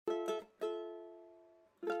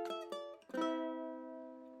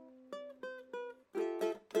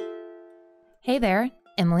Hey there,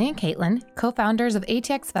 Emily and Caitlin, co-founders of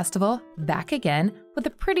ATX Festival, back again with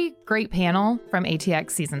a pretty great panel from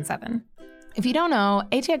ATX Season 7. If you don't know,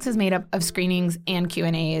 ATX is made up of screenings and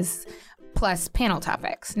Q&As plus panel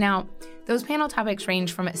topics. Now, those panel topics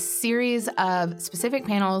range from a series of specific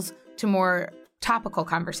panels to more topical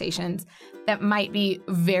conversations that might be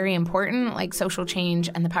very important, like social change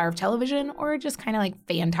and the power of television, or just kind of like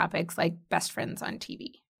fan topics like best friends on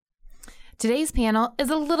TV. Today's panel is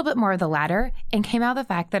a little bit more of the latter and came out of the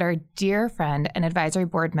fact that our dear friend and advisory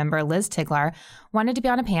board member Liz Tiglar wanted to be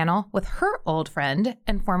on a panel with her old friend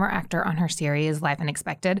and former actor on her series Life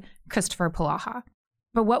Unexpected, Christopher Polaha.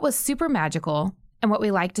 But what was super magical, and what we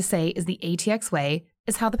like to say is the ATX way,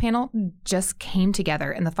 is how the panel just came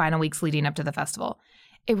together in the final weeks leading up to the festival.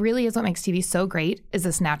 It really is what makes TV so great, is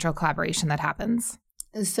this natural collaboration that happens.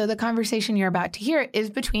 So the conversation you're about to hear is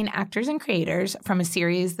between actors and creators from a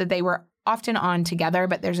series that they were often on together,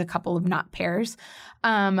 but there's a couple of not pairs,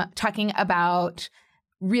 talking about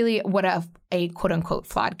really what a quote-unquote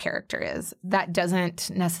flawed character is. That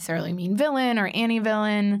doesn't necessarily mean villain or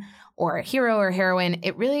anti-villain or a hero or heroine.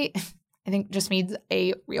 It really, I think, just means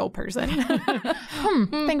a real person.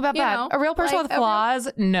 Think about that. A real person with flaws?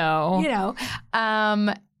 No.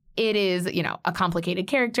 It is, a complicated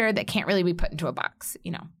character that can't really be put into a box,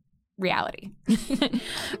 reality.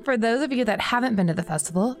 For those of you that haven't been to the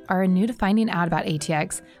festival or are new to finding out about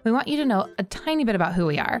ATX, we want you to know a tiny bit about who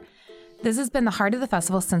we are. This has been the heart of the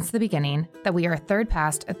festival since the beginning, that we are a third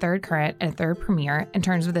past, a third current, and a third premiere in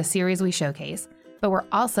terms of the series we showcase. But we're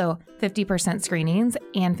also 50% screenings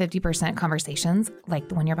and 50% conversations like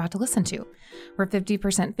the one you're about to listen to. We're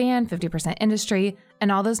 50% fan, 50% industry,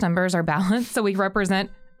 and all those numbers are balanced so we represent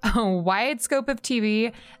a wide scope of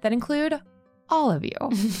TV that include all of you.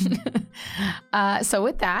 So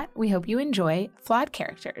with that, we hope you enjoy Flawed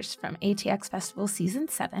Characters from ATX Festival Season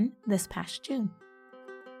 7 this past June.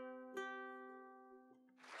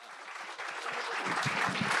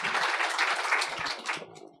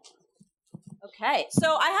 Okay,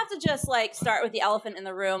 so I have to just start with the elephant in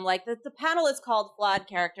the room. The panel is called Flawed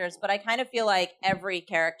Characters, but I kind of feel like every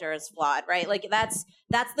character is flawed, right? That's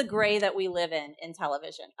the gray that we live in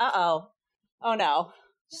television. Oh no.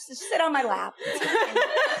 Just sit on my lap.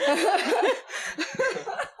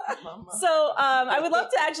 So I would love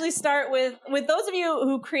to actually start with those of you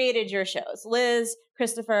who created your shows. Liz,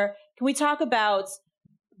 Christopher, can we talk about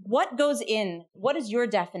what is your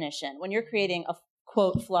definition when you're creating a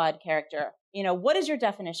quote flawed character? What is your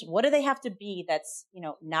definition? What do they have to be that's,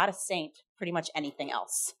 not a saint, pretty much anything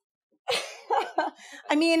else?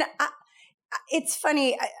 I mean, it's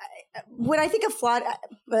funny. When I think of flawed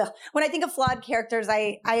characters,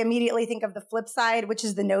 I immediately think of the flip side, which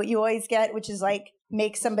is the note you always get, which is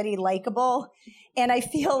make somebody likable. And I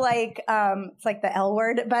feel like it's like the L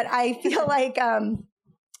word, but I feel like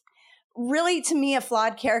really to me, a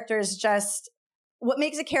flawed character is just what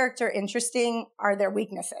makes a character interesting are their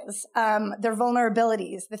weaknesses, their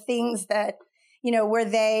vulnerabilities, the things that, where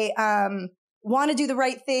they want to do the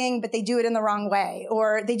right thing, but they do it in the wrong way,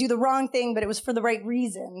 or they do the wrong thing, but it was for the right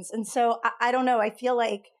reasons. And so I don't know. I feel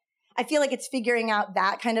like it's figuring out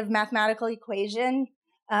that kind of mathematical equation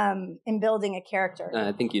in building a character.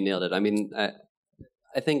 I think you nailed it. I mean,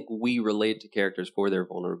 I think we relate to characters for their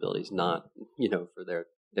vulnerabilities, not, for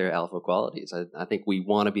their alpha qualities. I think we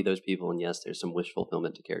want to be those people, and yes, there's some wish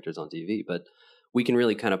fulfillment to characters on TV, but we can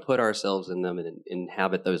really kind of put ourselves in them and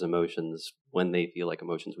inhabit those emotions when they feel like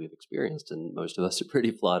emotions we've experienced, and most of us are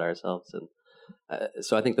pretty flawed ourselves. And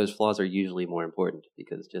so I think those flaws are usually more important,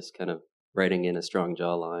 because just kind of writing in a strong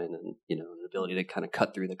jawline and, an ability to kind of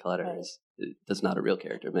cut through the clutter does not a real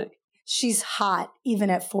character make. She's hot, even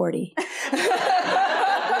at 40.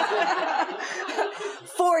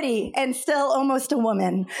 40 and still almost a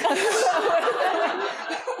woman.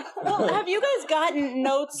 Well, have you guys gotten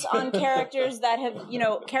notes on characters that have,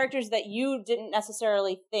 characters that you didn't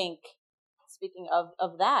necessarily think, speaking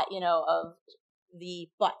of that, of the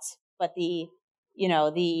but the,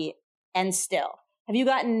 the and still. Have you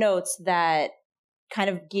gotten notes that kind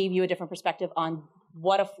of gave you a different perspective on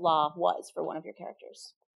what a flaw was for one of your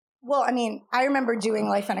characters? Well, I mean, I remember doing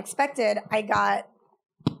Life Unexpected.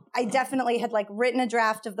 I definitely had written a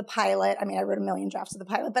draft of the pilot. I mean, I wrote a million drafts of the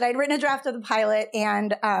pilot, but I'd written a draft of the pilot,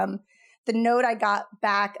 and the note I got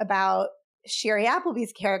back about Sherry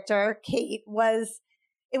Appleby's character, Kate, it was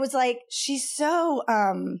she's so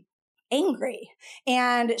angry,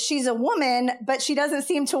 and she's a woman, but she doesn't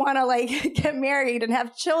seem to want to get married and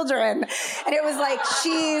have children. And it was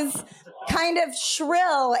kind of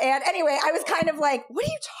shrill. And anyway, I was kind of like, what are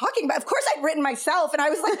you talking about? Of course I'd written myself. And I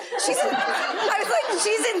was like,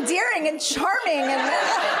 she's endearing and charming. And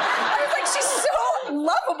I was like, she's so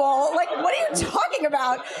lovable. Like, what are you talking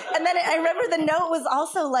about? And then I remember the note was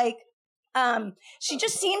also like, she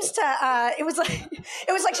just seems to, it was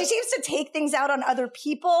like she seems to take things out on other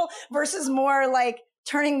people versus more like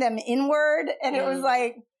turning them inward. And it was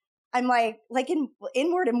like, I'm like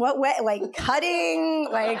inward in what way? Like cutting?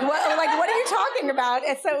 Like what are you talking about?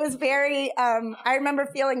 And so it was very, I remember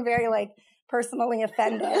feeling very like personally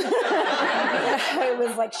offended. It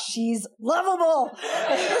was like, she's lovable.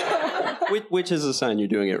 Which is a sign you're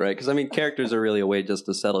doing it right. Because, I mean, characters are really a way just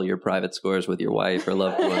to settle your private scores with your wife or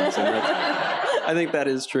loved ones. And I think that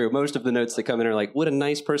is true. Most of the notes that come in are like, would a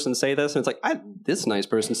nice person say this? And it's like, this nice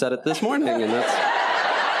person said it this morning. And that's...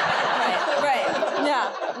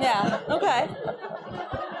 Yeah. Okay.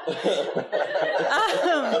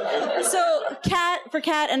 So,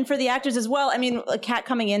 Kat, and for the actors as well. I mean, Kat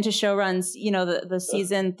coming into showruns, the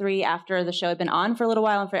season 3 after the show had been on for a little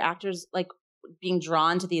while, and for actors like being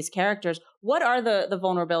drawn to these characters. What are the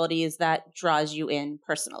vulnerabilities that draws you in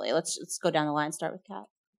personally? Let's go down the line. Start with Kat.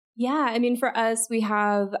 Yeah, I mean, for us, we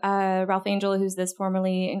have Ralph Angel, who's this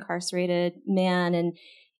formerly incarcerated man, and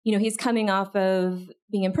he's coming off of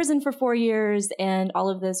being in prison for 4 years and all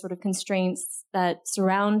of the sort of constraints that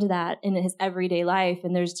surround that in his everyday life.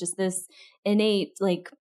 And there's just this innate like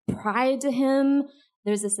pride to him.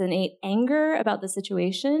 There's this innate anger about the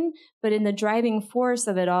situation. But in the driving force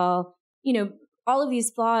of it all, all of these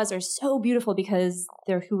flaws are so beautiful because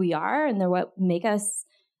they're who we are and they're what make us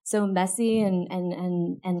so messy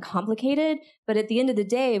and complicated. But at the end of the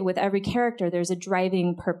day, with every character, there's a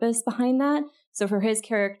driving purpose behind that. So for his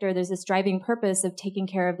character, there's this driving purpose of taking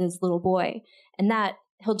care of his little boy, and that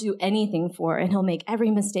he'll do anything for, and he'll make every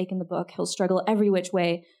mistake in the book. He'll struggle every which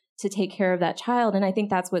way to take care of that child. And I think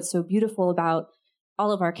that's what's so beautiful about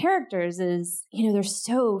all of our characters is, they're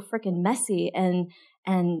so freaking messy and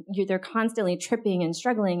they're constantly tripping and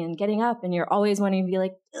struggling and getting up, and you're always wanting to be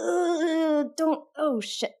like, don't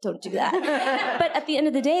do that. But at the end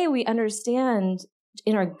of the day, we understand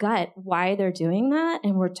in our gut why they're doing that.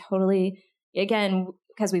 And we're totally, again,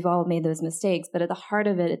 because we've all made those mistakes, but at the heart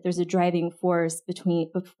of it, there's a driving force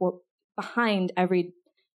behind every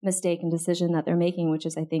mistake and decision that they're making, which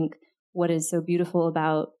is, I think, what is so beautiful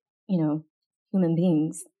about, human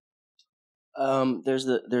beings. There's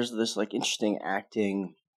this like interesting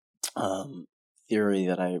acting theory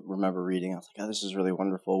that I remember reading. I was like, oh, this is really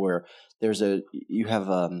wonderful. Where you have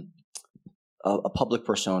a public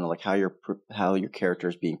persona, like how your character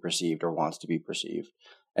is being perceived or wants to be perceived,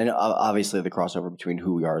 and obviously the crossover between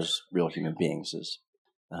who we are as real human beings is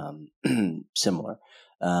similar.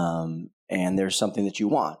 And there's something that you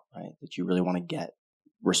want, right? That you really want to get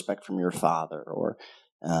respect from your father or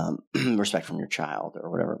respect from your child or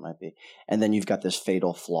whatever it might be. And then you've got this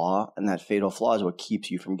fatal flaw, and that fatal flaw is what keeps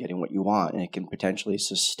you from getting what you want. And it can potentially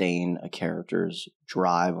sustain a character's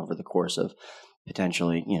drive over the course of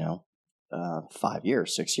potentially, 5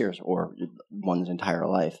 years, 6 years, or one's entire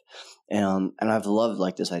life. And I've loved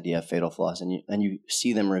like this idea of fatal flaws, and you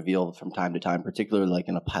see them revealed from time to time, particularly like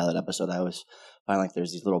in a pilot episode. I always find like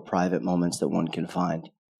there's these little private moments that one can find,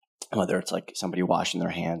 whether it's like somebody washing their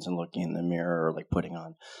hands and looking in the mirror or like putting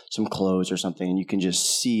on some clothes or something. And you can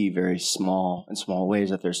just see very small ways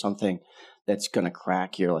that there's something that's going to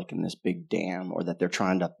crack here, like in this big dam, or that they're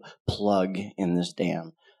trying to plug in this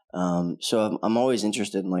dam. So I'm always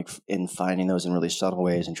interested in finding those in really subtle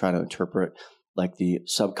ways and trying to interpret like the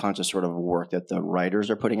subconscious sort of work that the writers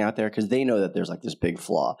are putting out there, because they know that there's like this big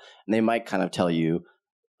flaw, and they might kind of tell you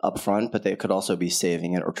up front, but they could also be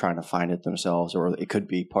saving it or trying to find it themselves, or it could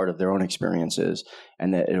be part of their own experiences,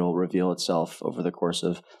 and that it'll reveal itself over the course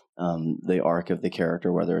of the arc of the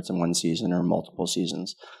character, whether it's in one season or multiple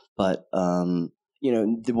seasons. But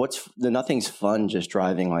nothing's fun just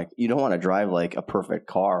driving. Like, you don't want to drive like a perfect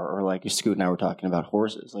car, or like Scoot and I were talking about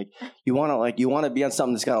horses. Like you want to be on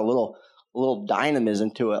something that's got a little dynamism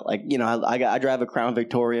to it. Like, I drive a Crown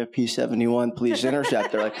Victoria P71 Police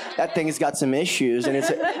Interceptor. Like, that thing's got some issues, and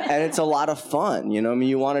it's a lot of fun.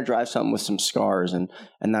 You want to drive something with some scars, and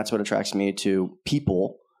that's what attracts me to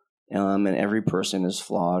people. And every person is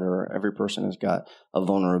flawed, or every person has got a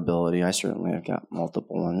vulnerability. I certainly have got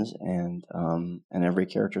multiple ones, and every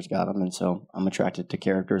character's got them. And so I'm attracted to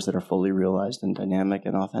characters that are fully realized and dynamic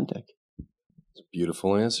and authentic. It's a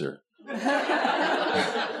beautiful answer.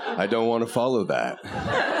 I don't want to follow that.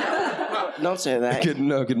 Don't say that.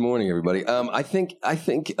 Good morning, everybody. I think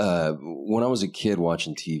when I was a kid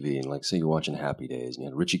watching TV, and like say you're watching Happy Days, and you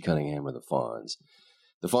had Richie Cunningham or the Fonz,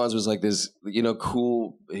 the Fonz was like this,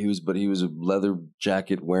 cool. He was a leather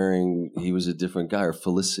jacket wearing. He was a different guy. Or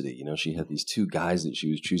Felicity, she had these two guys that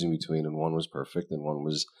she was choosing between, and one was perfect, and one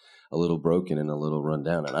was a little broken and a little run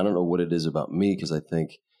down. And I don't know what it is about me, because I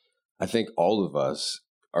think all of us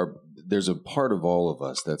are. There's a part of all of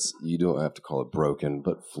us that's, you don't have to call it broken,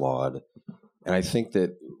 but flawed. And I think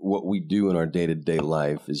that what we do in our day-to-day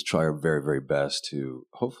life is try our very, very best to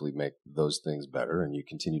hopefully make those things better, and you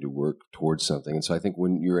continue to work towards something. And so I think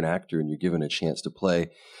when you're an actor and you're given a chance to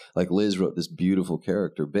play, like Liz wrote this beautiful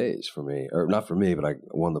character, Baze, for me, or not for me, but I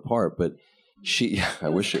won the part, but I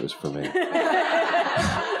wish it was for me.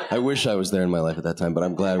 I wish I was there in my life at that time, but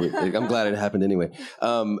I'm glad it happened anyway.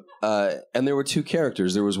 And there were two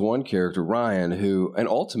characters. There was one character, Ryan, and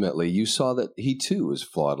ultimately you saw that he too was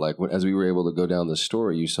flawed. Like as we were able to go down the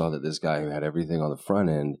story, you saw that this guy who had everything on the front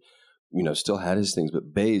end, still had his things,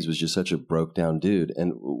 but Baze was just such a broke down dude.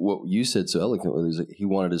 And what you said so eloquently was he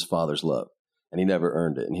wanted his father's love, and he never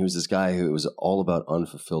earned it. And he was this guy who was all about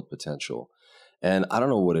unfulfilled potential. And I don't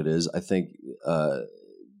know what it is. I think,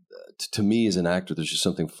 to me as an actor, there's just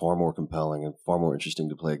something far more compelling and far more interesting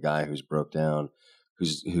to play a guy who's broke down,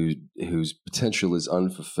 whose potential is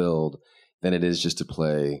unfulfilled, than it is just to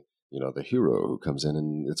play, the hero who comes in.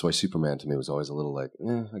 And that's why Superman to me was always a little like,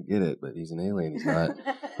 I get it, but he's an alien. He's not.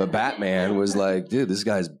 But Batman was like, dude, this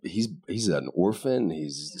guy's, he's an orphan.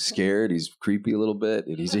 He's scared. He's creepy a little bit.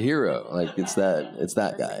 And he's a hero. Like it's that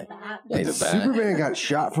guy. He's a bat. Superman got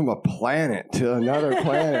shot from a planet to another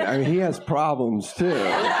planet. I mean, he has problems too.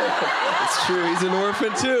 It's true. He's an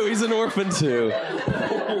orphan too.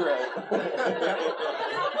 You're right.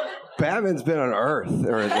 Batman's been on Earth,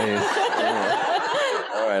 or at least.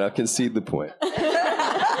 All right, I'll concede the point.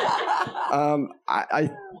 I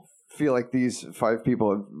feel like these 5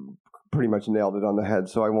 people have pretty much nailed it on the head,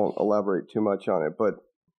 so I won't elaborate too much on it. But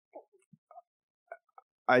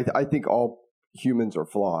I think all humans are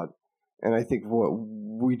flawed. And I think what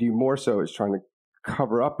we do more so is trying to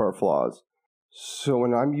cover up our flaws. So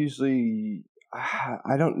when I'm usually,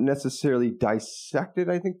 I don't necessarily dissect it,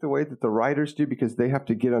 I think, the way that the writers do, because they have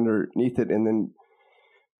to get underneath it and then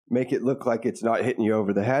make it look like it's not hitting you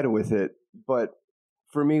over the head with it. But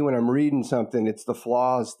for me, when I'm reading something, it's the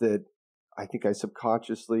flaws that I think I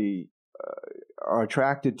subconsciously are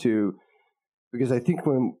attracted to, because I think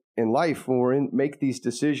when we make these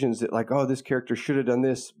decisions that like, oh, this character should have done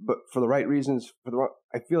this, but for the right reasons,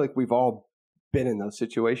 I feel like we've all been in those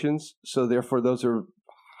situations. So therefore, those are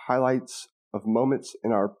highlights of moments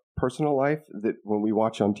in our personal life that when we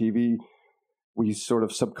watch on TV, we sort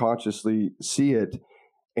of subconsciously see it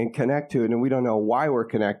and connect to it. And we don't know why we're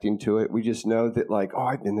connecting to it. We just know that like, oh,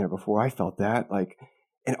 I've been there before. I felt that. Like,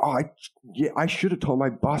 and I should have told my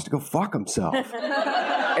boss to go fuck himself.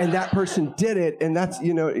 And that person did it. And that's,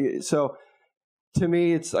 so to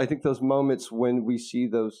me, I think those moments when we see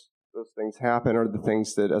those things happen are the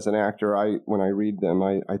things that as an actor, when I read them,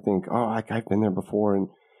 I think, oh, I've been there before, and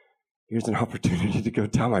here's an opportunity to go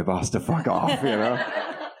tell my boss to fuck off,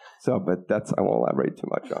 So, but I won't elaborate too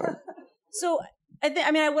much on it. So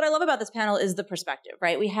what I love about this panel is the perspective,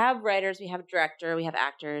 right? We have writers, we have a director, we have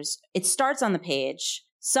actors. It starts on the page.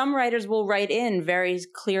 Some writers will write in very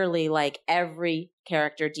clearly, like every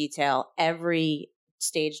character detail, every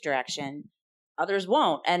stage direction. Others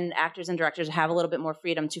won't. And actors and directors have a little bit more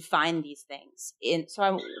freedom to find these things. Can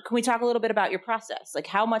we talk a little bit about your process? Like,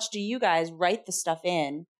 how much do you guys write the stuff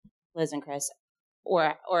in, Liz and Chris,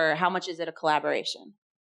 or how much is it a collaboration?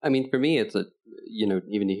 I mean, for me, it's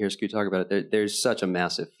even to hear Scoot talk about it, there's such a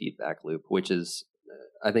massive feedback loop, which is,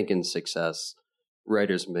 I think in success,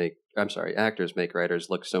 actors make writers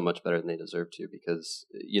look so much better than they deserve to, because,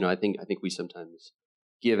 I think we sometimes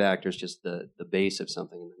give actors just the base of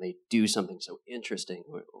something, and then they do something so interesting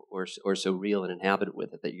or so real and inhabited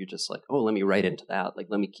with it that you're just like, oh, let me write into that. Like,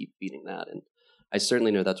 let me keep feeding that. And I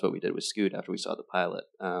certainly know that's what we did with Scoot after we saw the pilot.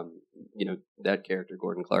 That character,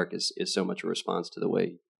 Gordon Clark, is so much a response to the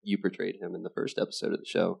way you portrayed him in the first episode of the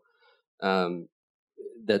show.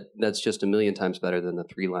 That's just a million times better than the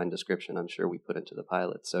 3-line description I'm sure we put into the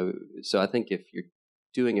pilot. So I think if you're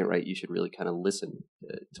doing it right, you should really kind of listen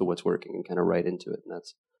to what's working and kind of write into it. And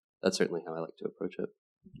that's certainly how I like to approach it.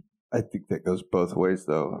 I think that goes both ways,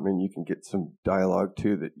 though. I mean, you can get some dialogue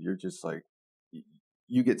too that you're just like,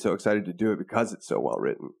 you get so excited to do it because it's so well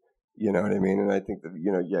written. You know what I mean? And I think that,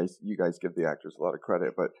 yes, you guys give the actors a lot of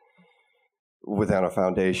credit, but without a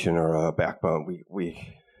foundation or a backbone,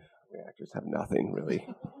 we actors have nothing really.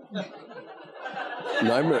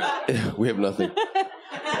 No, we have nothing.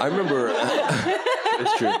 I remember.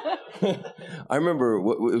 It's true. I remember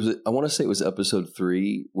what it was. I want to say it was episode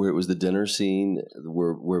 3 where it was the dinner scene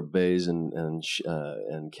where Baze and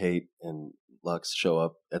Kate and Lux show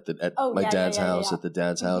up at my dad's house at the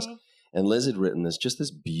dad's house, and Liz had written this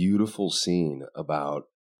beautiful scene about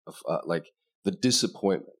like the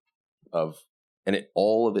disappointment of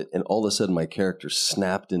all of a sudden my character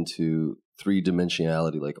snapped into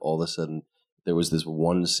 3-dimensionality. Like all of a sudden there was this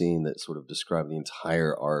one scene that sort of described the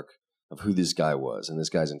entire arc of who this guy was and this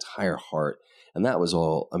guy's entire heart. And that was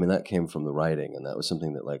all, I mean, that came from the writing. And that was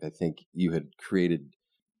something that, like, I think you had created,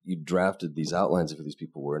 you drafted these outlines of who these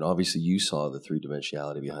people were. And obviously you saw the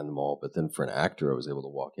 3-dimensionality behind them all. But then for an actor, I was able to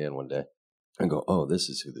walk in one day and go, oh, this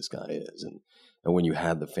is who this guy is. And when you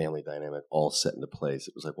had the family dynamic all set into place,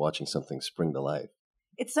 it was like watching something spring to life.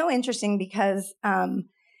 It's so interesting because,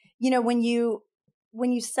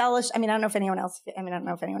 when you sell I don't know if anyone else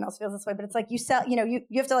feels this way, but it's like you sell, you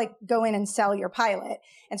have to like go in and sell your pilot.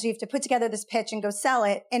 And so you have to put together this pitch and go sell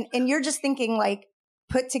it. And you're just thinking like,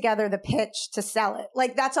 put together the pitch to sell it.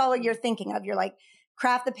 Like that's all you're thinking of. You're like,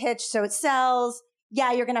 craft the pitch so it sells.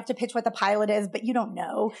 Yeah, you're going to have to pitch what the pilot is, but you don't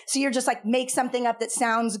know. So you're just like, make something up that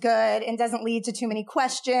sounds good and doesn't lead to too many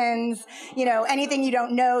questions. Anything you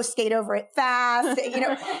don't know, skate over it fast,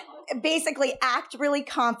 basically act really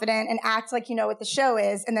confident and act like you know what the show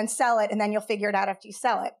is and then sell it. And then you'll figure it out after you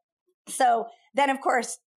sell it. So then of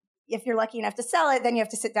course, if you're lucky enough to sell it, then you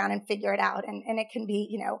have to sit down and figure it out. And it can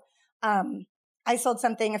be, I sold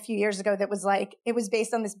something a few years ago that was like, it was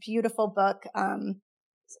based on this beautiful book,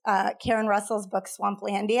 Karen Russell's book,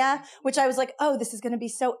 Swamplandia, which I was like, oh, this is going to be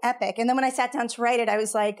so epic. And then when I sat down to write it, I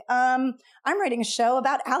was like, I'm writing a show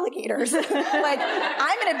about alligators. Like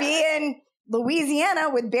I'm going to be in Louisiana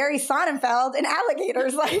with Barry Sonnenfeld and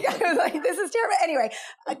alligators. Like, I was like, this is terrible. Anyway,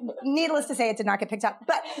 needless to say, it did not get picked up.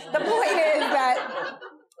 But the point is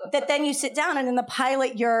that then you sit down and in the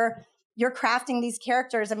pilot, you're crafting these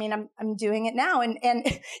characters. I mean, I'm doing it now. And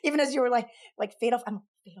even as you were like fatal, I'm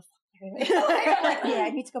fatal. Like, yeah, I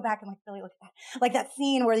need to go back and like really look at that. Like that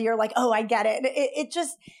scene where you're like, oh, I get it.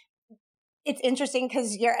 It's interesting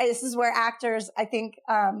because this is where actors, I think,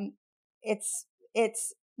 it's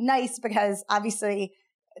nice because obviously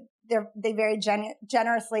they very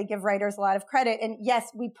generously give writers a lot of credit. And yes,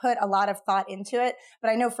 we put a lot of thought into it. But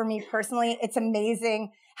I know for me personally, it's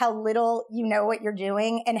amazing how little you know what you're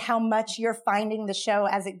doing and how much you're finding the show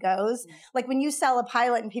as it goes. Like when you sell a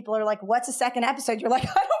pilot and people are like, what's a second episode? You're like,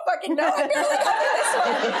 I don't fucking know. I barely got through this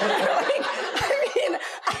one.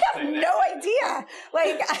 I have no idea.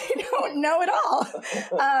 Like, I don't know at all.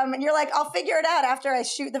 And you're like, I'll figure it out after I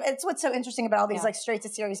shoot them. It's what's so interesting about all these like straight to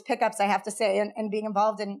series pickups, I have to say, and being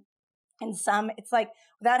involved in some, it's like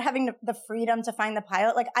without having the freedom to find the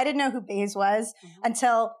pilot. Like I didn't know who Baze was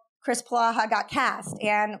until Chris Palaha got cast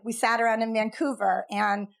and we sat around in Vancouver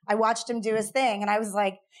and I watched him do his thing. And I was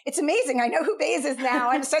like, it's amazing. I know who Baze is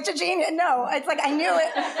now. I'm such a genius. No, it's like, I knew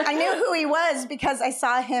it. I knew who he was because I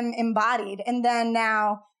saw him embodied. And then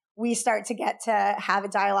now we start to get to have a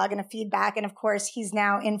dialogue and a feedback. And of course, he's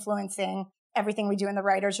now influencing everything we do in the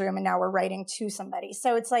writer's room. And now we're writing to somebody.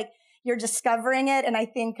 So it's like, you're discovering it. And I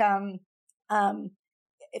think,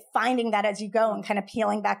 finding that as you go and kind of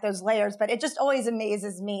peeling back those layers. But it just always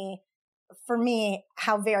amazes me, for me,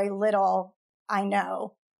 how very little I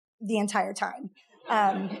know the entire time.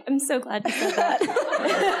 I'm so glad you said that.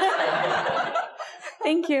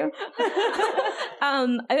 Thank you.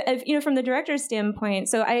 From the director's standpoint,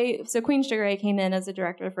 so Queen Sugar, I came in as a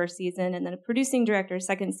director first season and then a producing director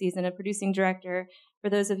second season. A producing director, for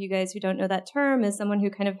those of you guys who don't know that term, is someone who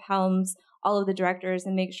kind of helms all of the directors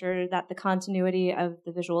and makes sure that the continuity of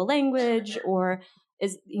the visual language or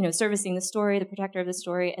is, servicing the story, the protector of the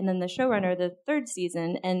story, and then the showrunner, the third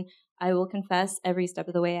season. And I will confess, every step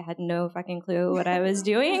of the way, I had no fucking clue what I was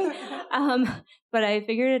doing. But I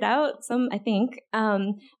figured it out, I think.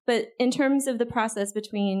 But in terms of the process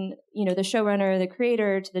between, the showrunner, the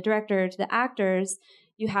creator, to the director, to the actors,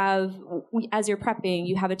 you have, as you're prepping,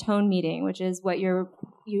 you have a tone meeting, which is what you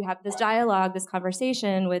have this dialogue, this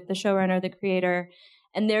conversation with the showrunner, the creator,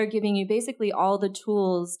 and they're giving you basically all the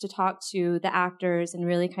tools to talk to the actors and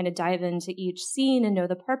really kind of dive into each scene and know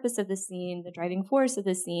the purpose of the scene, the driving force of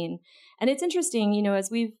the scene. And it's interesting,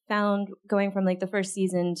 as we've found going from like the first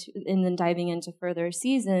season and then diving into further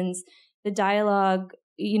seasons, the dialogue,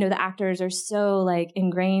 the actors are so like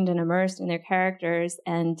ingrained and immersed in their characters.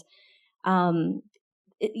 And,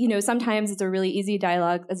 sometimes it's a really easy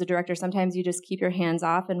dialogue as a director. Sometimes you just keep your hands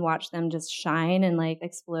off and watch them just shine and like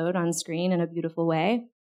explode on screen in a beautiful way.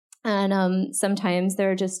 And sometimes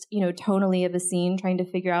they're just, tonally of a scene, trying to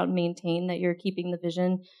figure out and maintain that you're keeping the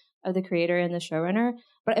vision of the creator and the showrunner.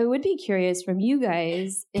 But I would be curious from you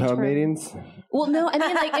guys. Town meetings? Well, no, I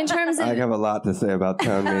mean, like, in terms of... I have a lot to say about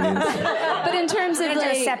town meetings. But in terms of,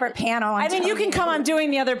 like... a separate panel. I mean, you can come on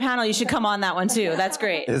doing the other panel. You should come on that one, too. That's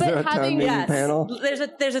great. Is there a town meeting panel?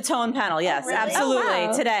 There's a tone panel, yes. really? Absolutely. Oh,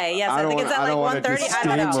 wow. Today, yes. I think it's at like 1:30. I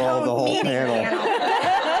don't know. Steamroll the whole panel.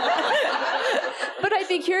 But I'd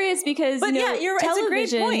be curious because But yeah, it's a great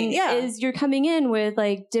television point. Yeah. is you're coming in with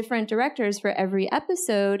like different directors for every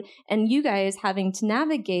episode, and you guys having to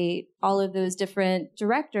navigate all of those different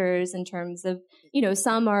directors in terms of, you know,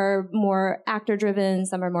 some are more actor driven,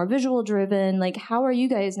 some are more visual driven. Like, how are you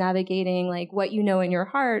guys navigating like what you know in your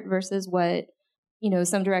heart versus what, you know,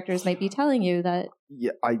 some directors might be telling you that?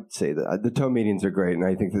 Yeah, I'd say that the tone meetings are great, and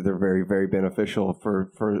I think that they're very, very beneficial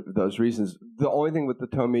for those reasons. The only thing with the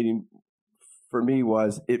tone meeting for me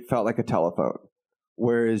was it felt like a telephone,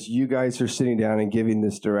 whereas you guys are sitting down and giving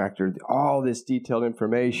this director all this detailed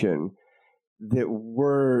information that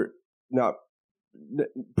we're not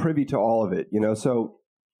privy to all of it, you know. So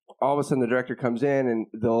all of a sudden the director comes in and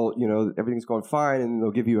they'll, you know, everything's going fine, and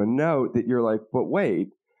they'll give you a note that you're like, but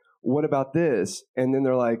wait, what about this? And then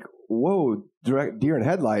they're like, whoa, deer in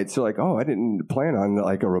headlights. They're like, oh, I didn't plan on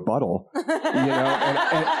like a rebuttal, you know,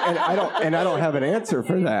 and I don't have an answer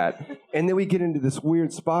for that. And then we get into this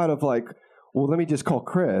weird spot of like, well, let me just call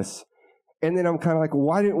Chris. And then I'm kind of like,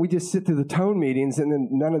 why didn't we just sit through the tone meetings and then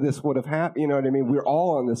none of this would have happened? You know what I mean? We're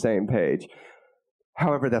all on the same page.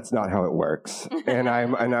 However, that's not how it works. And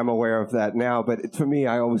I'm aware of that now. But for me,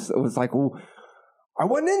 I always was like, well, I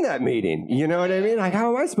wasn't in that meeting. You know what I mean? Like,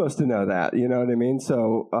 how am I supposed to know that? You know what I mean?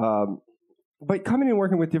 So, but coming and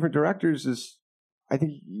working with different directors is, I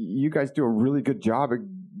think you guys do a really good job of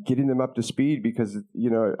getting them up to speed because, you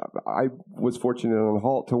know, I was fortunate on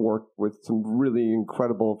Halt to work with some really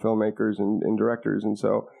incredible filmmakers and directors. And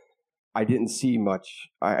so I didn't see much,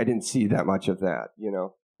 I didn't see that much of that, you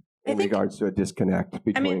know, in regards to a disconnect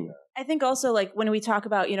between. I think also like when we talk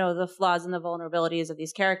about, you know, the flaws and the vulnerabilities of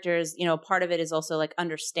these characters, you know, part of it is also like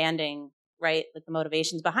understanding, right? Like the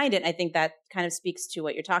motivations behind it. And I think that kind of speaks to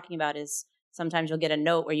what you're talking about is sometimes you'll get a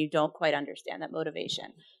note where you don't quite understand that motivation.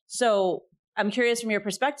 So I'm curious from your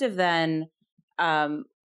perspective then,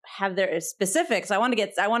 have there specifics? I want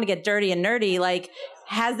to get dirty and nerdy. Like,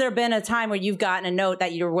 has there been a time where you've gotten a note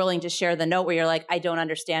that you're willing to share the note where you're like, I don't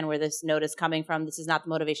understand where this note is coming from. This is not the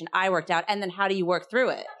motivation I worked out. And then how do you work through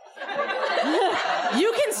it?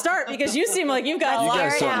 You can start because you seem like you've got a lot.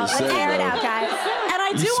 Let's air it out, guys. And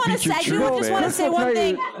I do want to say, I just want to say one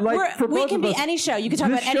thing. We can be any show. You can talk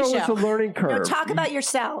about any show. This show is a learning curve. No, talk about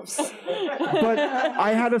yourselves. But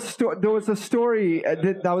I had there was a story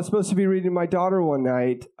that I was supposed to be reading to my daughter one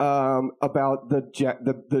night about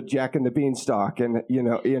the Jack and the Beanstalk, and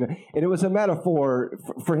and it was a metaphor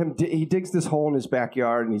for him. He digs this hole in his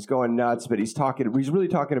backyard and he's going nuts, but he's really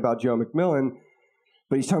talking about Joe McMillan.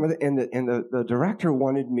 But he's talking about the director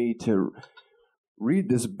wanted me to read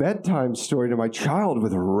this bedtime story to my child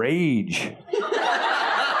with rage.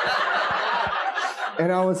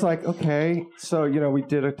 And I was like, okay. So, we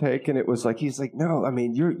did a take and it was like, he's like, no, I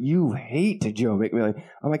mean, you hate Joe McMillan.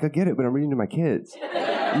 I'm like, I get it, but I'm reading to my kids.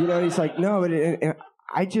 And he's like, no, and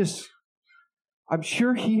I'm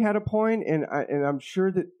sure he had a point, and I'm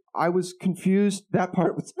sure that I was confused. That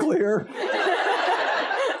part was clear.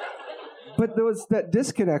 But there was that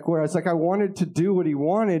disconnect where I was like, I wanted to do what he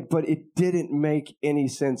wanted, but it didn't make any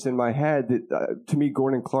sense in my head. That to me,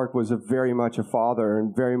 Gordon Clark was very much a father,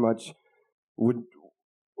 and very much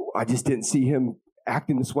I just didn't see him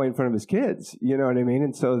acting this way in front of his kids. You know what I mean?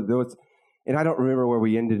 And so there was, and I don't remember where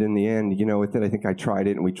we ended in the end. With it, I think I tried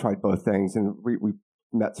it, and we tried both things, and we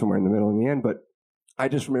met somewhere in the middle in the end. But I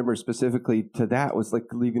just remember specifically to that was like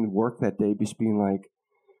leaving work that day, just being like,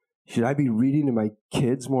 should I be reading to my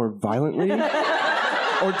kids more violently? Or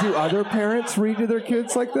do other parents read to their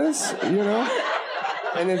kids like this?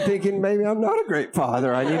 And then thinking, maybe I'm not a great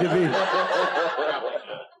father. I need to be.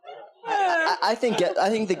 I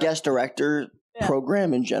think the guest director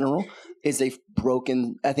program in general is I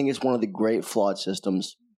think it's one of the great flawed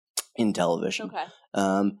systems in television. Okay.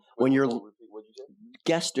 When you're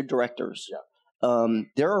guest directors,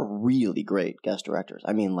 there are really great guest directors.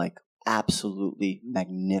 I mean, like, absolutely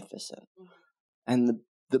magnificent, and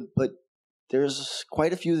but there's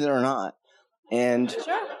quite a few that are not, and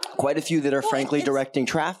quite a few that are frankly directing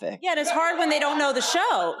traffic. Yeah, and it's hard when they don't know the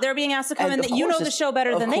show. They're being asked to come in that you know the show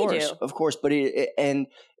better than they do. Of course, but and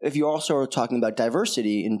if you also are talking about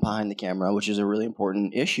diversity in behind the camera, which is a really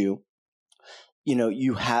important issue,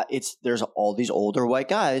 there's all these older white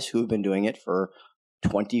guys who have been doing it for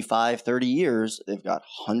 25, 30 years. They've got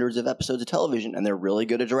hundreds of episodes of television, and they're really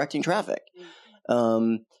good at directing traffic.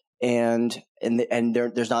 and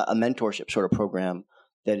there's not a mentorship sort of program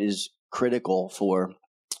that is critical for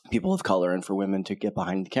people of color and for women to get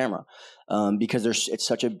behind the camera, because it's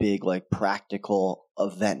such a big like practical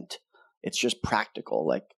event. It's just practical.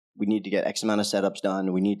 Like, we need to get X amount of setups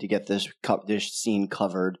done. We need to get this scene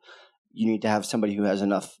covered. You need to have somebody who has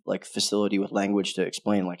enough like facility with language to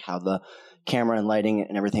explain like how the camera and lighting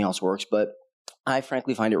and everything else works. But I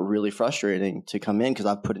frankly find it really frustrating to come in because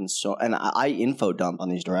I've put in and I info dump on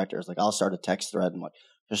these directors. Like, I'll start a text thread and like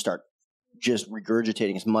just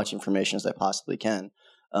regurgitating as much information as I possibly can.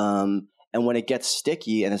 And when it gets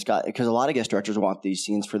sticky and because a lot of guest directors want these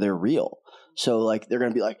scenes for their reel. So like, they're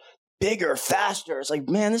going to be like, bigger, faster. It's like,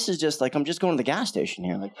 man, this is just like, I'm just going to the gas station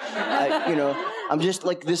here. Like, I'm just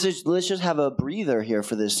like, let's just have a breather here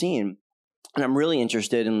for this scene. And I'm really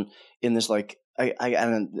interested in this, like,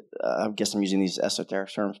 I guess I'm using these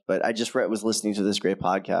esoteric terms, but I just was listening to this great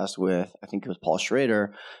podcast with, I think it was Paul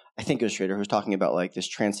Schrader. I think it was Schrader who was talking about like this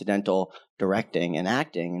transcendental directing and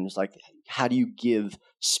acting. And it's like, how do you give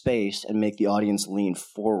space and make the audience lean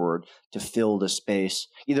forward to fill the space?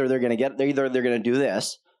 Either they're going to do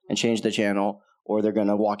this and change the channel, or they're going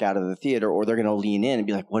to walk out of the theater, or they're going to lean in and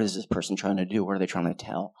be like, what is this person trying to do? What are they trying to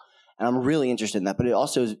tell? And I'm really interested in that. But it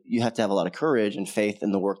also, you have to have a lot of courage and faith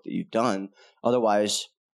in the work that you've done. Otherwise,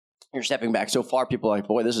 you're stepping back so far, people are like,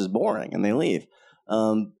 boy, this is boring, and they leave.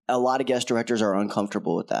 A lot of guest directors are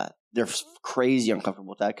uncomfortable with that. They're crazy uncomfortable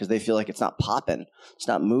with that because they feel like it's not popping, it's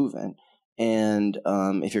not moving. And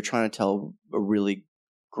if you're trying to tell a really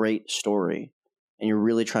great story and you're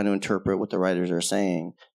really trying to interpret what the writers are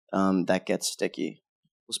saying, that gets sticky.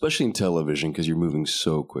 Especially in television, because you're moving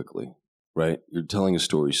so quickly, right? You're telling a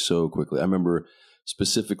story so quickly. I remember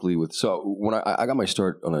specifically when I got my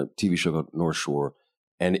start on a TV show called North Shore,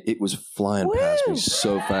 and it was flying past me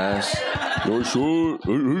so fast. North Shore.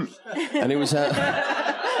 And it was...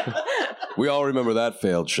 we all remember that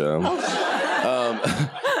failed show.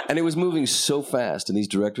 And it was moving so fast, and these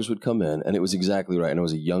directors would come in, and it was exactly right. And I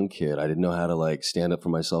was a young kid. I didn't know how to like stand up for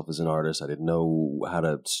myself as an artist. I didn't know how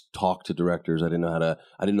to talk to directors. I didn't know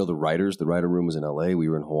the writers. The writer room was in LA. We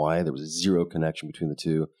were in Hawaii. There was zero connection between the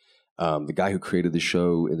two. The guy who created the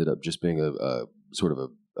show ended up just being a sort of a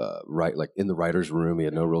like in the writer's room. He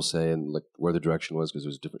had no real say in like where the direction was because it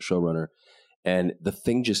was a different showrunner. And the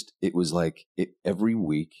thing it was like every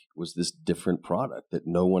week was this different product that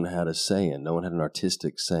no one had a say in. No one had an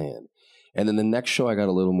artistic say in. And then the next show I got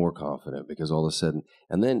a little more confident because all of a sudden,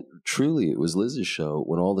 and then truly it was Liz's show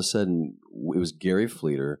when all of a sudden it was Gary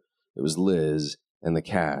Fleeter, it was Liz and the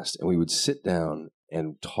cast, and we would sit down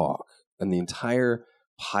and talk. And the entire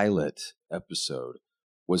pilot episode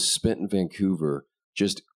was spent in Vancouver.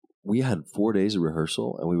 We had 4 days of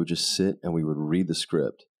rehearsal, and we would just sit and we would read the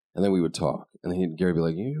script. And then we would talk. And then Gary would be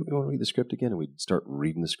like, you want to read the script again? And we'd start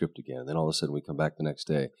reading the script again. And then all of a sudden we'd come back the next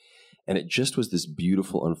day. And it just was this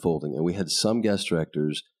beautiful unfolding. And we had some guest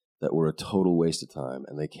directors that were a total waste of time.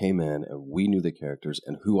 And they came in and we knew the characters.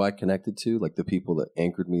 And who I connected to, like the people that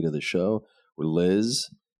anchored me to the show, were Liz,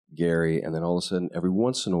 Gary. And then all of a sudden, every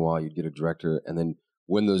once in a while, you'd get a director. And then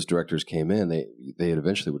when those directors came in, they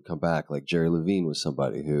eventually would come back. Like Jerry Levine was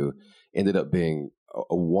somebody who ended up being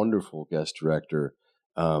a wonderful guest director.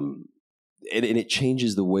 And it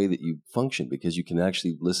changes the way that you function because you can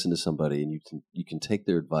actually listen to somebody and you can take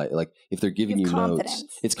their advice. Like if they're giving you notes,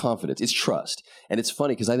 it's confidence, it's trust. And it's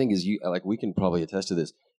funny because I think we can probably attest to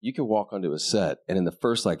this. You can walk onto a set and in the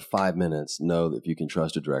first 5 minutes know if you can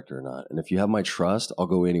trust a director or not. And if you have my trust, I'll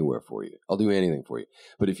go anywhere for you. I'll do anything for you.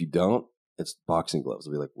 But if you don't, it's boxing gloves.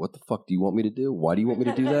 They'll be like, what the fuck do you want me to do? Why do you want me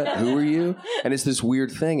to do that? Who are you? And it's this weird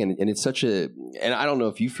thing. And it's and I don't know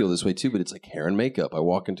if you feel this way too, but it's like hair and makeup. I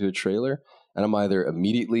walk into a trailer and I'm either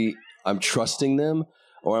I'm trusting them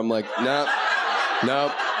or I'm like, no,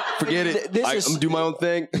 forget it. I'm do my own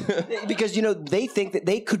thing. Because, they think that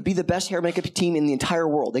they could be the best hair and makeup team in the entire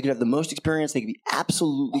world. They could have the most experience. They could be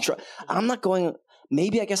absolutely I'm not going...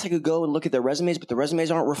 Maybe I guess I could go and look at their resumes, but the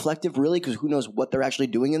resumes aren't reflective really because who knows what they're actually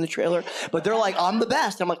doing in the trailer. But they're like, I'm the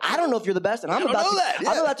best. And I'm like, I don't know if you're the best. And I'm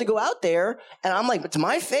about to go out there. And I'm like, but to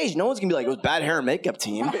my face, no one's going to be like, it was bad hair and makeup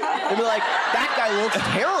team. They'll be like, that guy looks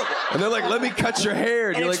terrible. And they're like, let me cut your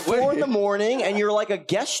hair. And you're it's like, 4 a.m. and you're like a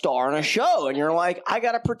guest star on a show. And you're like, I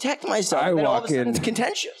got to protect myself. And all of a sudden it's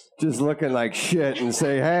contentious. Just looking like shit and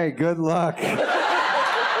say, hey, good luck.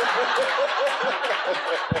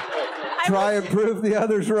 Try and prove the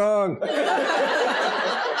others wrong. I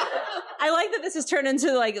like that this has turned into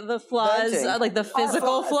the flaws, the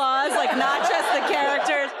physical flaws, not just the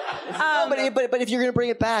characters. But if you're going to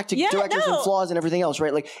bring it back to directors and flaws and everything else,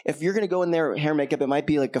 right? Like if you're going to go in there hair and makeup, it might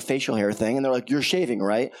be like a facial hair thing, and they're like, "You're shaving,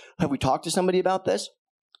 right? Have we talked to somebody about this?"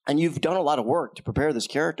 And you've done a lot of work to prepare this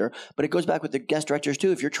character, but it goes back with the guest directors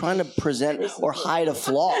too. If you're trying to present or hide a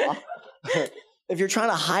flaw, if you're trying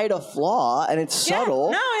to hide a flaw and it's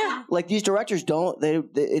subtle, like these directors they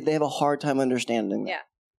have a hard time understanding. Yeah.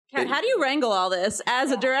 Kat, how do you wrangle all this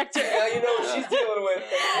as a director? Yeah, you know what she's dealing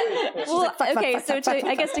with. Well, okay, so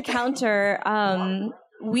I guess to counter,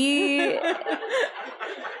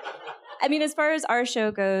 I mean, as far as our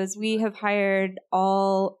show goes, we have hired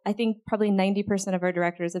I think probably 90% of our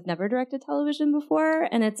directors have never directed television before,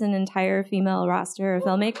 and it's an entire female roster of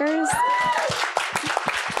filmmakers.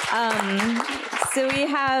 So we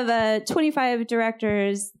have 25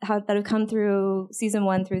 directors that have come through season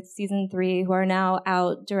 1 through season 3 who are now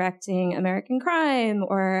out directing American Crime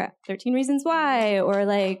or 13 Reasons Why or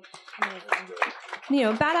like,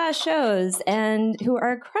 badass shows and who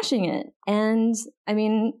are crushing it. And I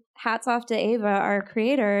mean, hats off to Ava, our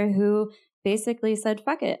creator, who basically said,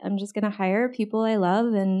 fuck it, I'm just going to hire people I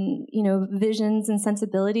love and, visions and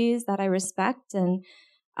sensibilities that I respect. And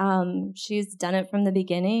she's done it from the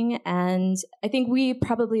beginning. And I think we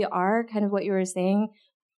probably are kind of what you were saying.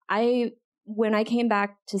 When I came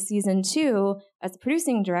back to season 2 as a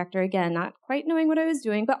producing director, again, not quite knowing what I was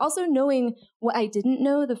doing, but also knowing what I didn't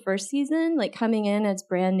know the first season, like coming in as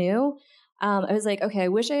brand new. I was like, okay, I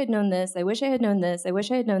wish I had known this. I wish I had known this. I wish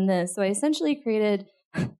I had known this. So I essentially created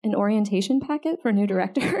an orientation packet for new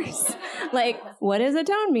directors. Like, what is a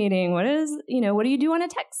tone meeting? What do you do on a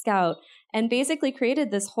tech scout? And basically created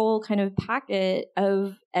this whole kind of packet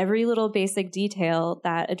of every little basic detail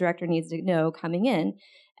that a director needs to know coming in.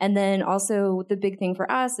 And then also the big thing for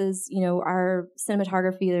us is, our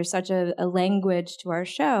cinematography, there's such a language to our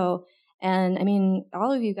show. And I mean,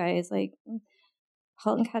 all of you guys, like,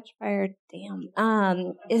 Halt and Catch Fire,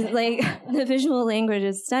 damn, is like the visual language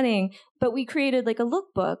is stunning. But we created like a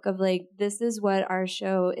lookbook of like, this is what our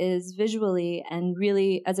show is visually. And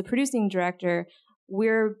really, as a producing director,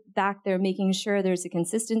 we're back there making sure there's a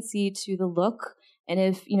consistency to the look. And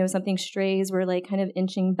if, something strays, we're like kind of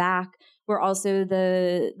inching back. We're also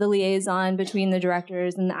the liaison between the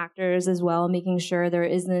directors and the actors as well, making sure there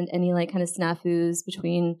isn't any like kind of snafus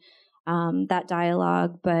between that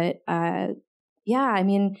dialogue. But yeah, I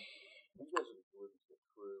mean,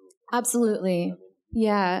 absolutely.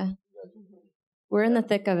 Yeah. We're in the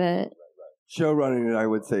thick of it. Show running, I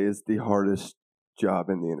would say, is the hardest job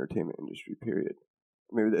in the entertainment industry, period.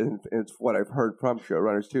 I mean, it's what I've heard from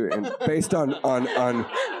showrunners too, and based on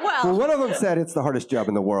well, one of them said it's the hardest job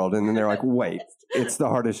in the world, and then they're like, "Wait, it's the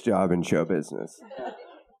hardest job in show business."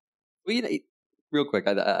 Well, real quick,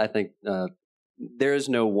 I think there is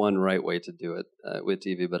no one right way to do it with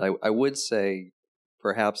TV, but I would say,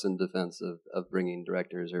 perhaps in defense of bringing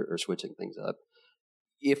directors or switching things up,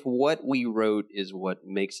 if what we wrote is what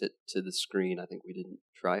makes it to the screen, I think we didn't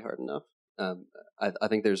try hard enough. I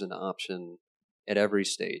think there's an option at every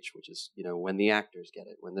stage, which is, when the actors get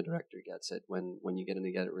it, when the director gets it, when you get in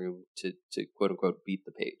the edit room to quote unquote beat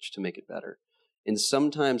the page, to make it better. And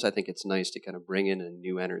sometimes I think it's nice to kind of bring in a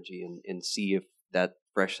new energy and see if that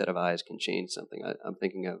fresh set of eyes can change something. I'm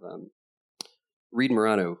thinking of Reed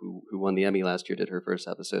Morano, who won the Emmy last year, did her first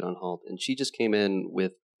episode on Halt, and she just came in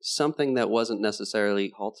with something that wasn't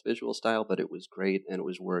necessarily Halt's visual style, but it was great and it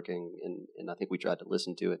was working, and I think we tried to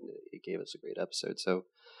listen to it, and it gave us a great episode. So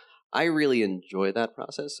I really enjoy that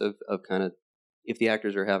process of kind of, if the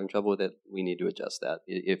actors are having trouble with it, we need to adjust that.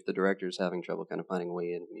 If the director's having trouble kind of finding a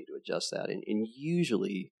way in, we need to adjust that. And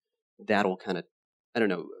usually that'll kind of, I don't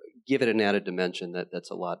know, give it an added dimension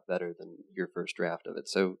that's a lot better than your first draft of it.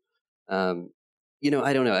 So,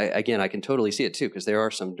 I don't know. Again, I can totally see it too, because there are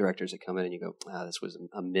some directors that come in and you go, this was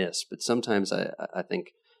a miss. But sometimes I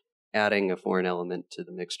think adding a foreign element to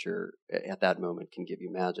the mixture at that moment can give you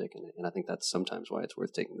magic, and I think that's sometimes why it's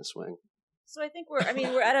worth taking the swing. So I think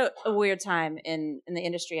we're at a weird time in the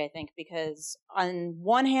industry, I think, because on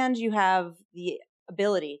one hand you have the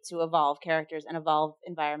ability to evolve characters and evolve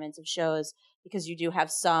environments of shows, because you do have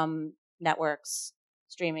some networks,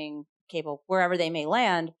 streaming, cable, wherever they may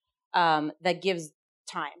land, that gives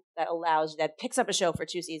time, that picks up a show for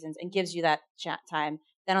 2 seasons and gives you that time.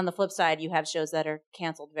 Then on the flip side, you have shows that are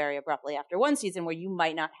canceled very abruptly after 1 season, where you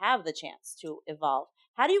might not have the chance to evolve.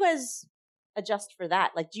 How do you guys adjust for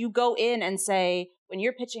that? Like, do you go in and say, when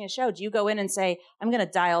you're pitching a show, do you go in and say, I'm going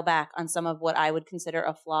to dial back on some of what I would consider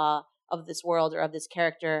a flaw of this world or of this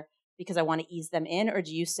character because I want to ease them in? Or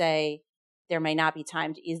do you say, there may not be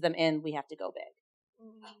time to ease them in, we have to go big?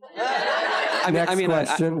 Next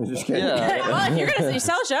question. Just kidding. Yeah. Well, if you're going to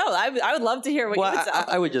sell a show, I would love to hear what you would sell.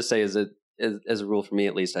 I would just say, as a rule for me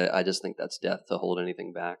at least, I just think that's death to hold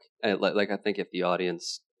anything back. I think if the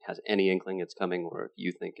audience has any inkling it's coming, or if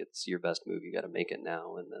you think it's your best move, you got to make it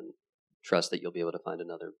now, and then trust that you'll be able to find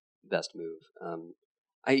another best move.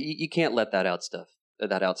 You can't let that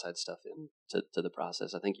outside stuff in to the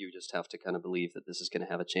process. I think you just have to kind of believe that this is going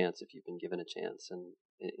to have a chance if you've been given a chance,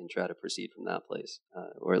 and try to proceed from that place,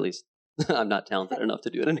 or at least I'm not talented enough to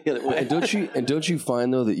do it any other way. And don't you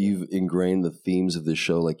find though that you've ingrained the themes of the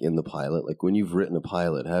show like in the pilot? Like when you've written a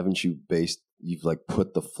pilot, haven't you you've like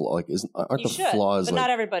put the flaw, like aren't You the should, flaws but like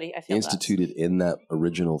not everybody, I feel, instituted in that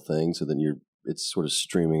original thing, so then it's sort of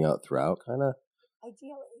streaming out throughout, kind of?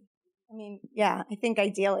 Ideally. I mean, yeah, I think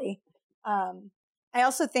ideally. I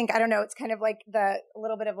also think, I don't know, it's kind of like a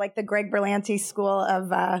little bit of like the Greg Berlanti school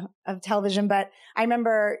of television, but I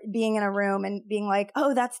remember being in a room and being like,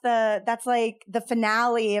 oh, that's like the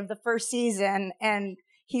finale of the first season. And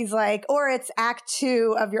he's like, or it's act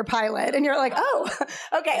 2 of your pilot. And you're like, oh,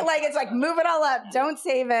 okay. Like, it's like, move it all up. Don't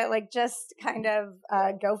save it. Like, just kind of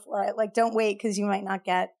go for it. Like, don't wait because you might not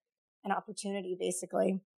get an opportunity,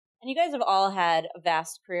 basically. And you guys have all had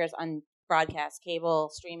vast careers on broadcast, cable,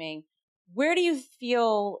 streaming. Where do you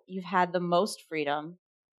feel you've had the most freedom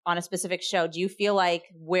on a specific show? Do you feel like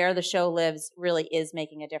where the show lives really is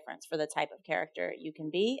making a difference for the type of character you can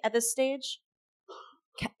be at this stage?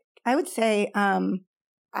 I would say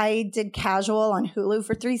I did Casual on Hulu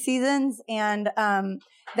for 3 seasons, and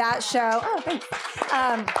that show. Oh, thanks.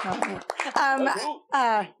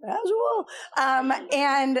 Casual.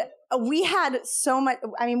 And we had so much.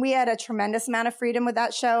 I mean, we had a tremendous amount of freedom with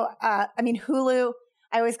that show. I mean, Hulu.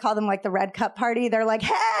 I always call them like the red cup party. They're like,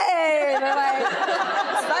 hey, they're like,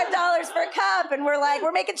 it's $5 for a cup. And we're like,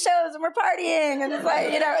 we're making shows and we're partying. And it's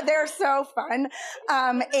like, they're so fun.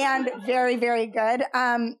 And very, very good.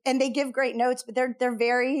 And they give great notes, but they're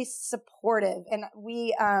very supportive. And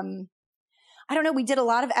we, I don't know, we did a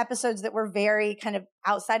lot of episodes that were very kind of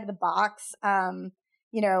outside of the box.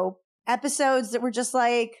 Episodes that were just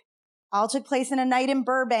like, all took place in a night in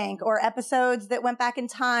Burbank, or episodes that went back in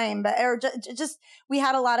time, or just we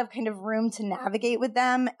had a lot of kind of room to navigate with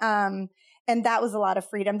them. And that was a lot of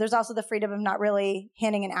freedom. There's also the freedom of not really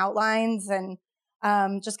handing in outlines, and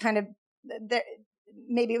just kind of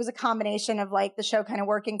maybe it was a combination of like the show kind of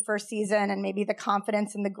working first season and maybe the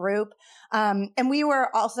confidence in the group. And we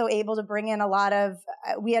were also able to bring in a lot of,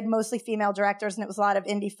 we had mostly female directors, and it was a lot of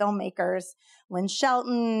indie filmmakers, Lynn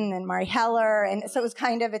Shelton and Mari Heller. And so it was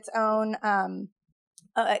kind of its own,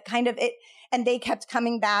 and they kept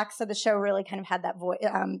coming back. So the show really kind of had that voice,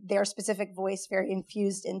 their specific voice very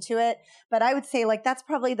infused into it. But I would say like, that's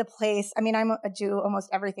probably the place. I mean, I do almost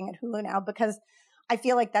everything at Hulu now because I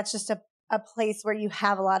feel like that's just a place where you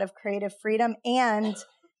have a lot of creative freedom, and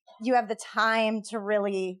you have the time to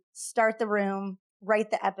really start the room,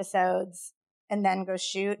 write the episodes, and then go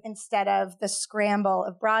shoot, instead of the scramble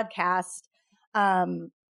of broadcast.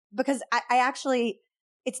 Because I actually,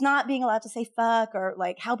 it's not being allowed to say fuck, or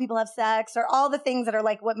like how people have sex, or all the things that are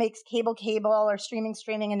like what makes cable, or streaming,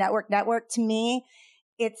 and network. To me,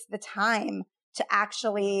 it's the time to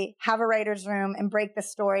actually have a writer's room and break the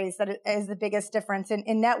stories that is the biggest difference.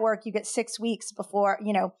 In network, you get 6 weeks before,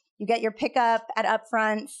 you get your pickup at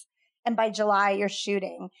upfronts, and by July you're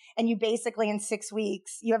shooting. And you basically, in 6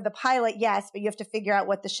 weeks, you have the pilot, yes, but you have to figure out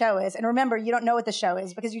what the show is. And remember, you don't know what the show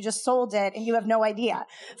is because you just sold it and you have no idea.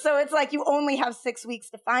 So it's like you only have 6 weeks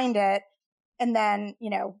to find it. And then,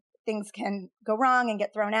 things can go wrong and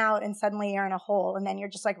get thrown out, and suddenly you're in a hole, and then you're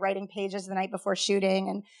just like writing pages the night before shooting,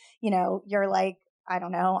 and you're like, I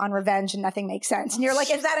don't know, on Revenge, and nothing makes sense, and you're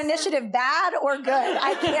like, is that initiative bad or good?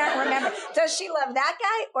 I can't remember. Does she love that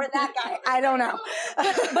guy or that guy? I don't know.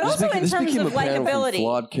 But also in terms of likability, from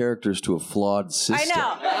flawed characters to a flawed system. I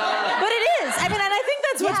know, but it is. I mean, and I think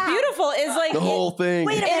that's what's beautiful is like the whole thing.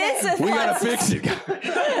 Wait a minute, we gotta fix it.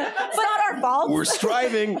 It's not our fault. We're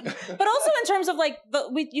striving. But also in terms of like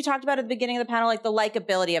you talked about at the beginning of the panel, like the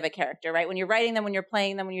likability of a character, right? When you're writing them, when you're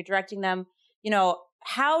playing them, when you're directing them,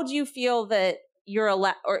 how do you feel that you're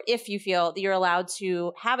allowed, or if you feel that you're allowed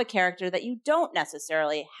to have a character that you don't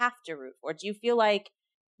necessarily have to root for? Do you feel like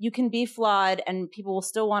you can be flawed and people will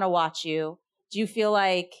still want to watch you? Do you feel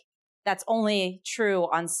like that's only true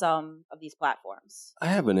on some of these platforms? I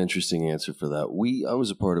have an interesting answer for that. I was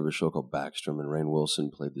a part of a show called Backstrom, and Rainn Wilson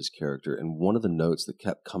played this character. And one of the notes that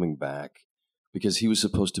kept coming back, because he was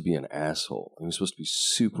supposed to be an asshole, he was supposed to be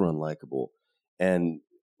super unlikable. And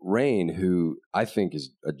Rainn, who I think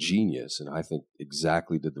is a genius, and I think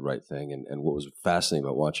exactly did the right thing. And what was fascinating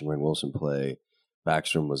about watching Rainn Wilson play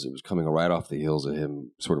Backstrom was it was coming right off the heels of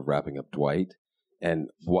him sort of wrapping up Dwight. And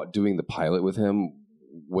doing the pilot with him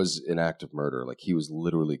was an act of murder. Like, he was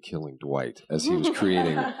literally killing Dwight as he was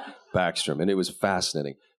creating Backstrom. And it was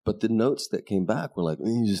fascinating. But the notes that came back were like,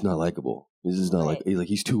 he's just not likable. He's just not Right.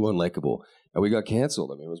 he's too unlikable. And we got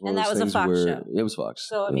canceled. I mean, it was one And of that those was a things Fox where show. it was Fox.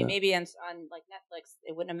 So I mean, Yeah. maybe on like Netflix,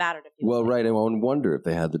 it wouldn't have mattered if. Well, right. And I wonder if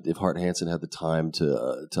they had if Hart Hanson had the time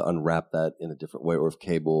to unwrap that in a different way, or if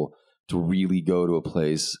cable to really go to a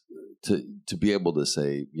place to be able to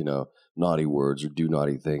say, naughty words or do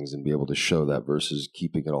naughty things and be able to show that versus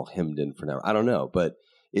keeping it all hemmed in for now. I don't know, but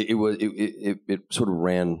it sort of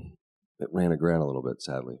ran aground a little bit,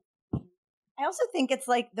 sadly. I also think it's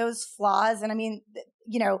like those flaws. And I mean,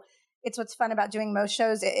 it's what's fun about doing most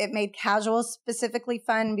shows. It made casual specifically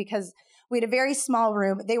fun because we had a very small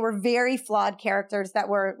room. They were very flawed characters that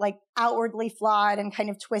were like outwardly flawed and kind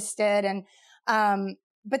of twisted. And,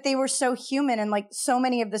 but they were so human. And like so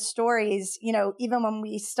many of the stories, even when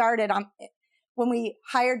we started when we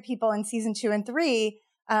hired people in season 2 and 3,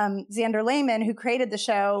 Xander Lehman, who created the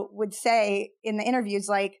show, would say in the interviews,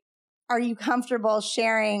 like, are you comfortable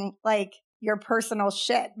sharing like your personal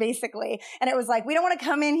shit, basically? And it was like, we don't want to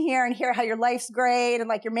come in here and hear how your life's great and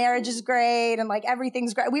like your marriage is great and like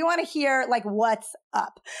everything's great. We want to hear like what's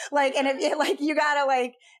up, like, and if like you gotta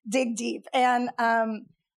like dig deep. And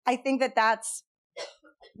I think that's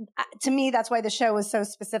to me, that's why the show was so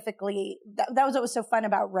specifically. That was what was so fun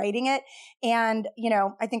about writing it. And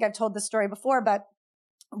I think I've told this story before, but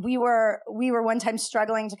we were one time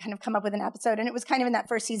struggling to kind of come up with an episode, and it was kind of in that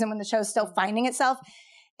first season when the show's still finding itself.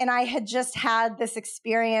 And I had just had this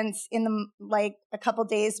experience in like a couple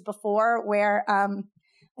days before where I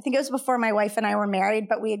think it was before my wife and I were married,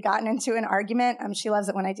 but we had gotten into an argument. She loves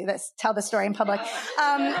it when I do this, tell the story in public.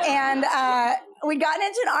 And we'd gotten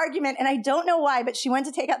into an argument, and I don't know why, but she went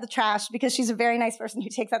to take out the trash because she's a very nice person who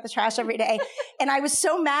takes out the trash every day. And I was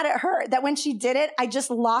so mad at her that when she did it, I just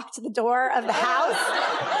locked the door of the house.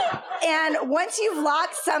 And once you've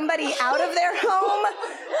locked somebody out of their home,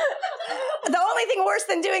 the only thing worse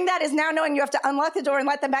than doing that is now knowing you have to unlock the door and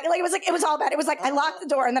let them back. Like it was all bad. It was like I locked the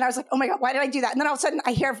door, and then I was like, oh my God, why did I do that? And then all of a sudden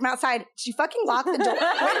I hear from outside, she fucking locked the door.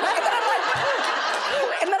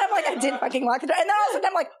 And then I'm like, I did fucking lock the door. And then all of a sudden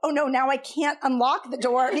I'm like, oh no, now I can't unlock the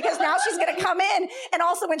door because now she's going to come in. And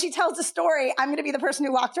also when she tells the story, I'm going to be the person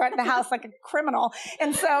who locked her out of the house like a criminal.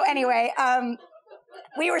 And so anyway,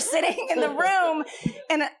 we were sitting in the room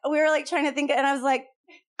and we were like trying to think, and I was like,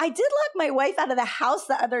 I did lock my wife out of the house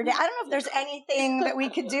the other day. I don't know if there's anything that we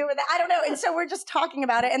could do with it. I don't know. And so we're just talking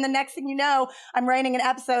about it. And the next thing you know, I'm writing an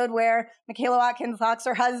episode where Michaela Watkins locks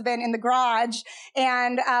her husband in the garage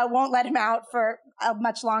and won't let him out for a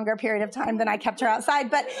much longer period of time than I kept her outside.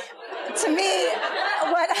 But to me,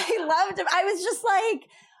 what I loved, I was just like,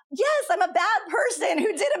 yes, I'm a bad person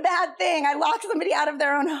who did a bad thing. I locked somebody out of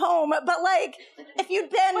their own home. But like, if you'd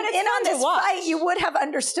been in on this fight, you would have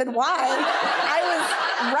understood why I was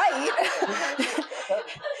right.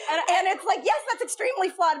 And it's like, yes, that's extremely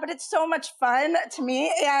flawed, but it's so much fun to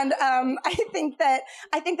me. And I think that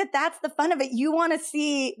that's the fun of it. You want to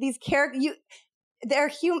see these characters.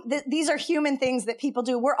 These are human things that people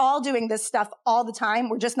do. We're all doing this stuff all the time.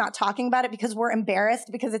 We're just not talking about it because we're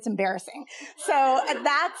embarrassed because it's embarrassing. So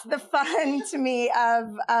that's the fun to me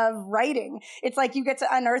of writing. It's like you get to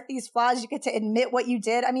unearth these flaws. You get to admit what you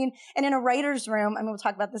did. I mean, and in a writer's room, we'll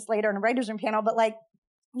talk about this later in a writer's room panel, but like,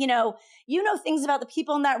 you know things about the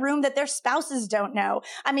people in that room that their spouses don't know.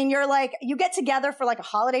 I mean, you're like, you get together for like a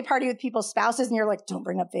holiday party with people's spouses and you're like, don't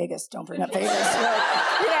bring up Vegas. Don't bring up Vegas. You're like,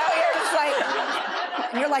 you're just like,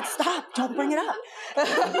 and you're like, stop, don't bring it up.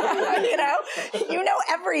 you know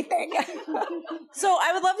everything. So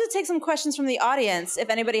I would love to take some questions from the audience. If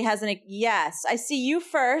anybody has any, yes, I see you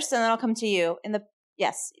first and then I'll come to you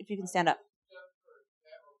yes, if you can stand up.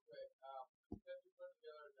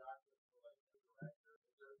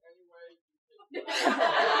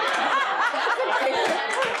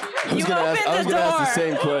 I was going to ask the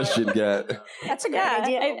same question, Kat. That's a good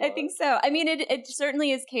idea. I think so. I mean, it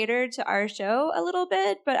certainly is catered to our show a little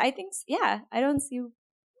bit, but I think, I don't see you.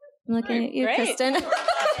 I'm looking at you, Great. Kristen. Okay.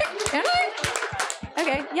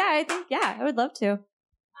 Yeah, I would love to.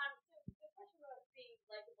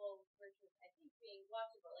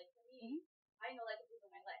 I know like people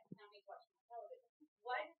in my life, not me watching television.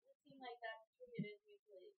 Why does it seem like that treated as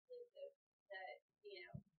mutually exclusive? That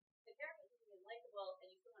the characters are being likable, and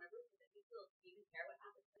you still want to root for them. You still even care what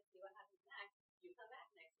happens. Let's see what happens next. You come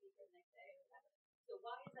back next week or the next day or whatever. So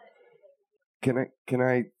why is that? Can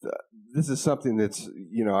I? This is something that's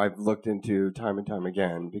I've looked into time and time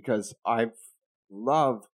again because I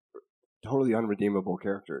love totally unredeemable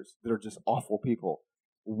characters that are just awful people.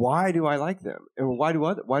 Why do I like them? And why do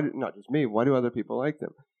not just me, why do other people like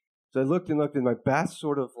them? So I looked and my best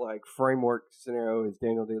sort of like framework scenario is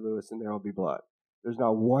Daniel Day-Lewis and There Will Be Blood. There's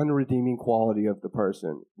not one redeeming quality of the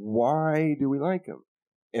person. Why do we like him?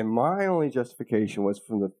 And my only justification was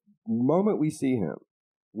from the moment we see him,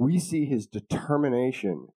 we see his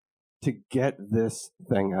determination to get this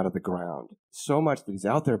thing out of the ground. So much that he's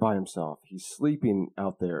out there by himself. He's sleeping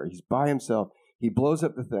out there. He's by himself. He blows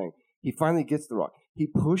up the thing. He finally gets the rock. He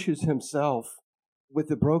pushes himself with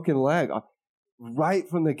the broken leg. Right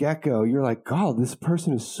from the get-go, you're like, God, this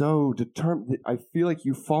person is so determined. I feel like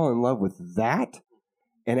you fall in love with that.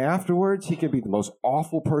 And afterwards, he can be the most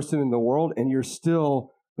awful person in the world, and you're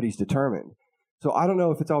still, but he's determined. So I don't know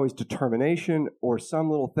if it's always determination or some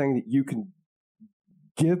little thing that you can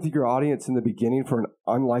give to your audience in the beginning for an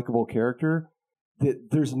unlikable character, that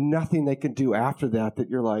there's nothing they can do after that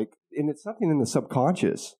you're like, and it's something in the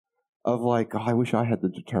subconscious of like, oh, I wish I had the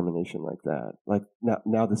determination like that. Like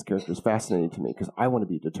now this character is fascinating to me because I want to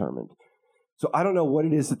be determined. So I don't know what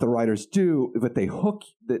it is that the writers do, but they put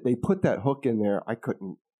that hook in there. I'm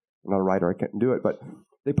not a writer, I couldn't do it, but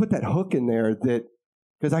they put that hook in there that,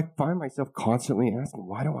 because I find myself constantly asking,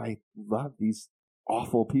 why do I love these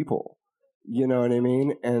awful people? You know what I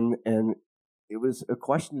mean? And it was a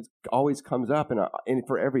question that always comes up, and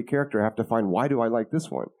for every character I have to find, why do I like this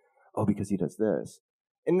one? Oh, because he does this.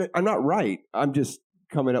 And I'm not right. I'm just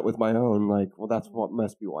coming up with my own, like, well, that's what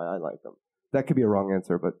must be why I like them. That could be a wrong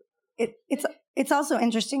answer, but it's also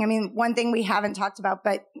interesting. I mean, one thing we haven't talked about,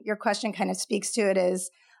 but your question kind of speaks to it, is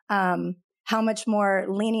how much more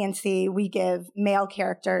leniency we give male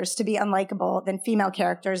characters to be unlikable than female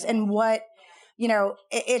characters, and what, you know,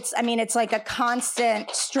 it's like a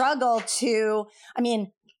constant struggle to,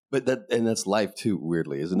 But that's life too,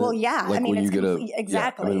 weirdly, isn't it? Well, yeah. Like when you get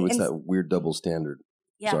exactly. Yeah, it's that weird double standard.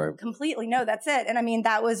 Yeah, Sorry. completely. No, that's it. And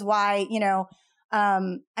that was why, even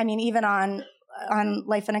on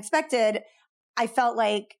Life Unexpected, I felt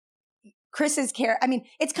like Chris's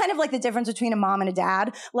it's kind of like the difference between a mom and a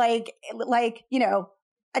dad. Like,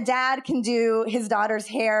 a dad can do his daughter's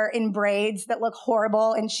hair in braids that look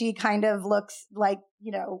horrible, and she kind of looks like,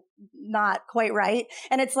 not quite right.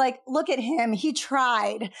 And it's like, look at him, he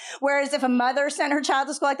tried. Whereas if a mother sent her child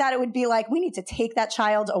to school like that, it would be like, we need to take that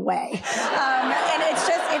child away. And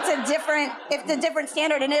it's a different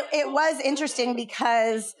standard. And it was interesting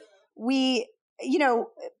because we,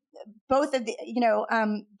 both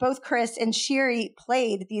Chris and Shiri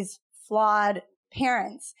played these flawed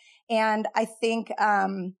parents. And I think,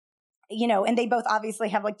 and they both obviously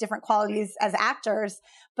have like different qualities as actors,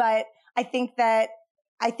 but I think that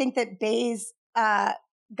Baze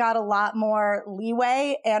got a lot more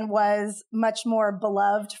leeway and was much more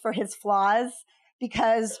beloved for his flaws,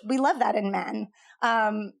 because we love that in men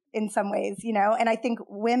in some ways, and I think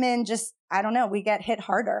women just, I don't know, we get hit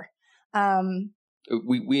harder.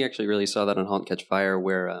 We actually really saw that on *Halt and Catch Fire*,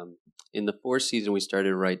 where in the fourth season we started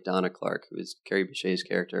to write Donna Clark, who is Carrie Bichet's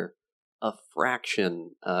character, a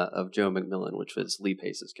fraction of Joe McMillan, which was Lee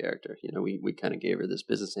Pace's character. We kind of gave her this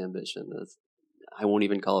business ambition. I won't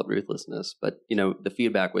even call it ruthlessness, but the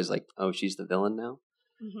feedback was like, "Oh, she's the villain now,"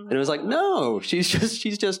 and it was like, "No, she's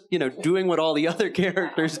just doing what all the other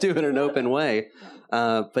characters do in an open way."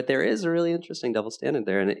 But there is a really interesting double standard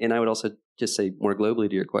there, and I would also just say more globally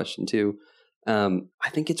to your question too. I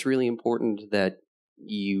think it's really important that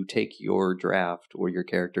you take your draft or your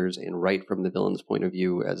characters and write from the villain's point of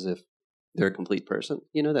view as if they're a complete person,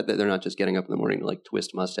 that they're not just getting up in the morning to like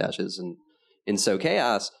twist mustaches and sow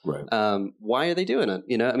chaos. Right. Why are they doing it?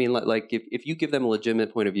 Like if you give them a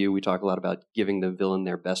legitimate point of view, we talk a lot about giving the villain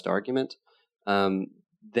their best argument.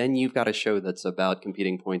 Then you've got a show that's about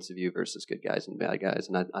competing points of view versus good guys and bad guys.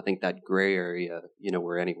 And I think that gray area,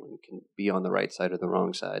 where anyone can be on the right side or the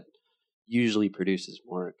wrong side, usually produces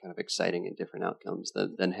more kind of exciting and different outcomes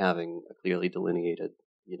than having a clearly delineated,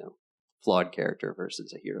 flawed character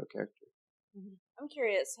versus a hero character. I'm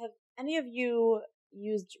curious, have any of you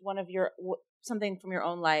used one of something from your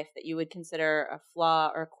own life that you would consider a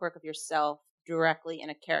flaw or a quirk of yourself directly in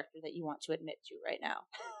a character that you want to admit to right now?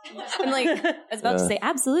 I'm like, I was about to say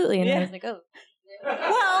absolutely, and I was like, oh.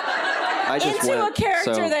 Well, into a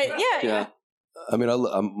character yeah. I mean,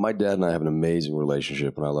 my dad and I have an amazing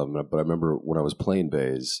relationship, and I love him. But I remember when I was playing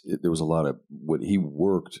Baze, there was a lot of what he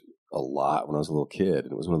worked a lot when I was a little kid,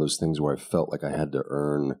 and it was one of those things where I felt like I had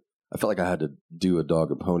to do a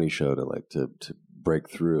dog and pony show to break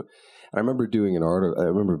through. And I remember doing I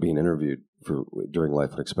remember being interviewed during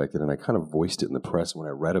Life Unexpected, and I kind of voiced it in the press. And when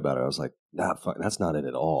I read about it, I was like, nah, that's not it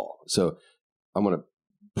at all. So I'm going to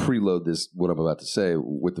preload this, what I'm about to say,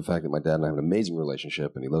 with the fact that my dad and I have an amazing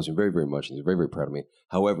relationship, and he loves me very, very much, and he's very, very proud of me.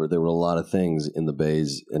 However, there were a lot of things in the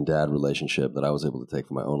Baze and dad relationship that I was able to take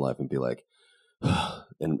from my own life and be like,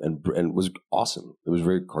 and was awesome. It was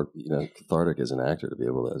very cathartic as an actor to be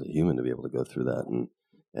able to, as a human, to be able to go through that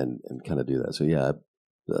and kind of do that. So yeah,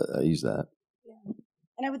 I use that.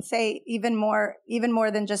 And I would say even more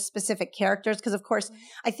than just specific characters, because of course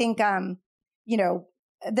I think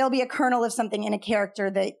there'll be a kernel of something in a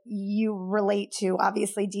character that you relate to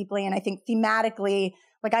obviously deeply, and I think thematically,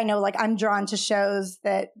 like I know, like I'm drawn to shows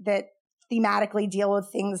that thematically deal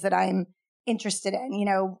with things that I'm interested in,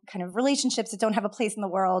 kind of relationships that don't have a place in the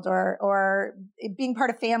world, or being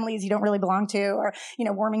part of families you don't really belong to, or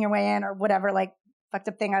worming your way in, or whatever, like fucked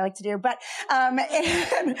up thing I like to do. But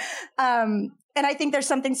and I think there's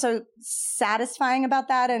something so satisfying about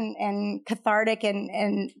that, and cathartic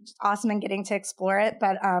and awesome in getting to explore it.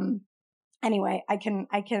 But anyway, I can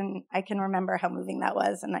remember how moving that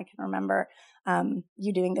was, and I can remember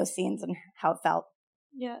you doing those scenes and how it felt.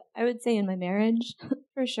 Yeah, I would say in my marriage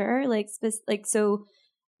for sure. So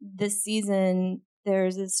this season,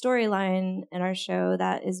 there's a storyline in our show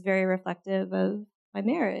that is very reflective of my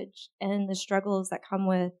marriage and the struggles that come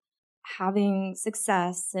with having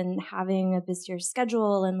success and having a busier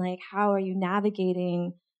schedule, and like how are you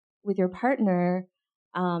navigating with your partner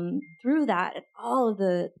through that, and all of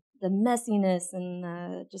the messiness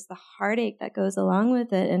and just the heartache that goes along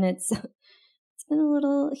with it. And it's been a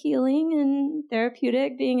little healing and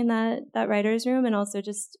therapeutic being in that writer's room, and also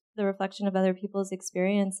just the reflection of other people's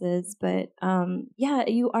experiences. But yeah,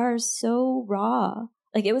 you are so raw.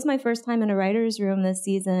 Like, it was my first time in a writer's room this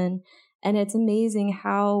season, and it's amazing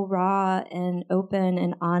how raw and open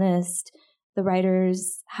and honest the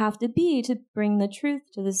writers have to be to bring the truth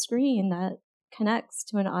to the screen that connects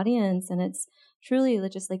to an audience. And it's truly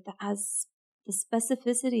just like the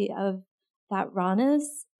specificity of that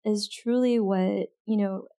rawness is truly what,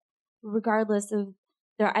 regardless of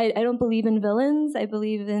I don't believe in villains. I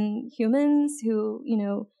believe in humans who,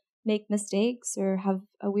 make mistakes or have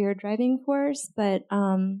a weird driving force. But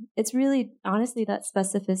it's really honestly that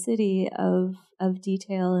specificity of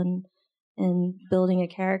detail and building a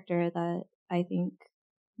character that I think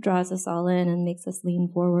draws us all in and makes us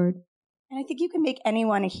lean forward. And I think you can make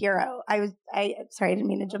anyone a hero. Sorry, I didn't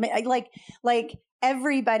mean to jump in. Like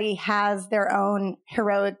everybody has their own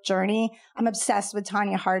heroic journey. I'm obsessed with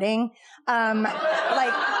Tonya Harding,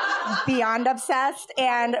 like beyond obsessed,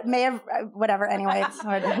 and may have whatever. Anyway, it's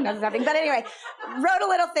nothing. But anyway, wrote a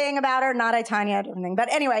little thing about her. Not I, Tonya, different thing.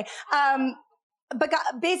 But anyway,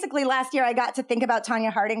 basically last year I got to think about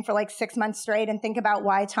Tonya Harding for like 6 months straight and think about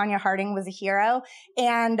why Tonya Harding was a hero.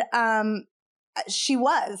 And she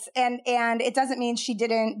was, and it doesn't mean she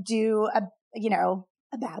didn't do a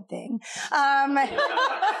bad thing.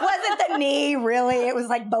 Wasn't the knee really? It was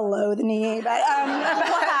like below the knee, but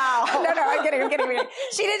wow. No, I'm kidding.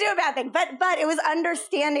 She didn't do a bad thing, but it was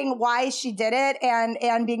understanding why she did it,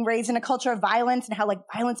 and being raised in a culture of violence, and how like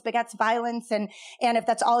violence begets violence, and if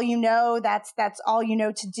that's all you know, that's all you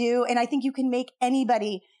know to do. And I think you can make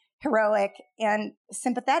anybody heroic and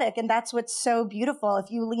sympathetic. And that's what's so beautiful.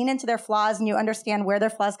 If you lean into their flaws and you understand where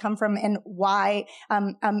their flaws come from and why,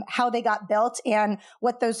 how they got built and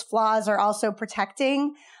what those flaws are also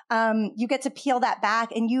protecting, you get to peel that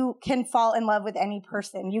back, and you can fall in love with any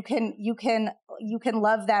person. You can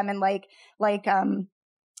love them and like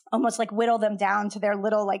almost like whittle them down to their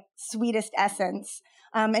little like sweetest essence,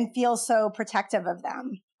 and feel so protective of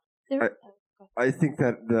them. I think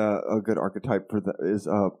that a good archetype for that is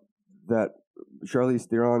that Charlize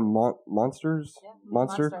Theron monster,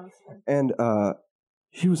 and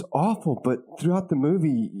she was awful. But throughout the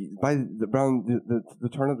movie, around the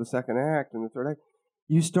turn of the second act and the third act,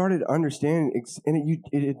 you started understanding, and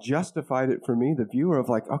it justified it for me, the viewer, of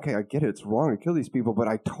like, okay, I get it, it's wrong to kill these people, but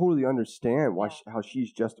I totally understand how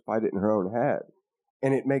she's justified it in her own head,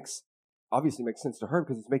 and it obviously makes sense to her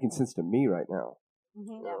because it's making sense to me right now.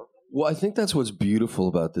 Mm-hmm. Yeah. Well, I think that's what's beautiful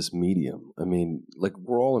about this medium. I mean, like,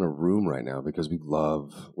 we're all in a room right now because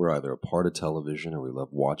we're either a part of television or we love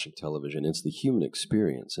watching television. It's the human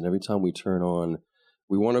experience. And every time we turn on,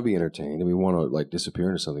 we want to be entertained and we want to like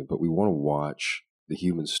disappear into something, but we want to watch the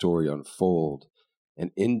human story unfold.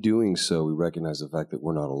 And in doing so, we recognize the fact that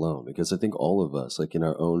we're not alone, because I think all of us, like in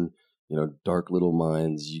our own, dark little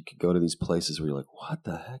minds, you could go to these places where you're like, what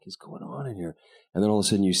the heck is going on in here? And then all of a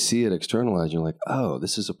sudden you see it externalized, and you're like, oh,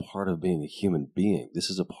 this is a part of being a human being. This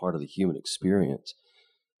is a part of the human experience.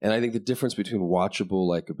 And I think the difference between watchable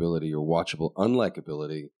likability or watchable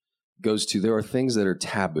unlikability goes to, there are things that are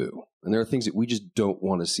taboo, and there are things that we just don't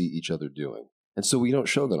want to see each other doing. And so we don't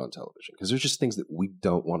show that on television because there's just things that we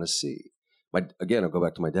don't want to see. Again, I'll go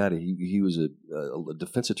back to my daddy. He was a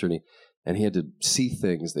defense attorney, and he had to see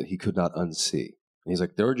things that he could not unsee. And he's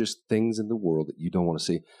like, there are just things in the world that you don't want to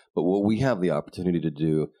see. But what we have the opportunity to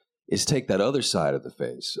do is take that other side of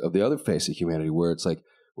the other face of humanity, where it's like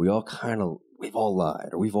we've all lied,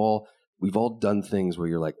 or we've all done things where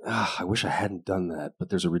you're like, I wish I hadn't done that, but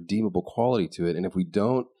there's a redeemable quality to it. And if we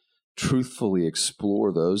don't truthfully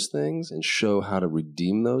explore those things and show how to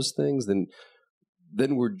redeem those things, then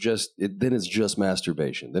it's just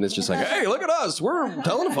masturbation. Then it's just like, hey, look at us, we're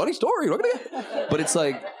telling a funny story. Look at it. But it's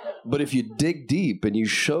like, but if you dig deep and you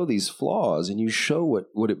show these flaws and you show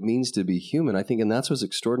what it means to be human, I think, and that's what's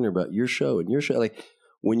extraordinary about your show. And your show, like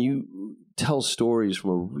when you tell stories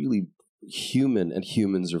from a really human, and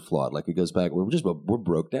humans are flawed. Like it goes back, we're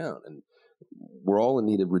broke down and we're all in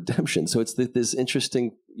need of redemption. So it's this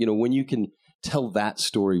interesting, when you can tell that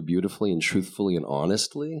story beautifully and truthfully and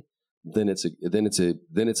honestly, then it's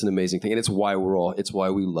an amazing thing. And it's why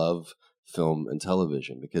we love film and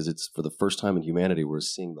television, because it's for the first time in humanity, we're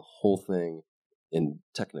seeing the whole thing in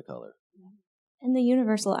Technicolor. And the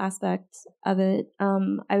universal aspect of it,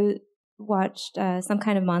 I watched Some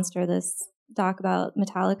Kind of Monster, this doc about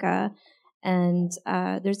Metallica, and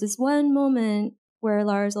there's this one moment where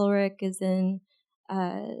Lars Ulrich is in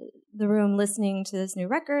the room listening to this new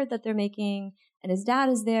record that they're making, and his dad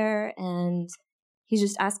is there, and he's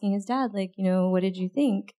just asking his dad, like, what did you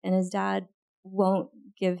think? And his dad won't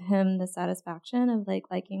give him the satisfaction of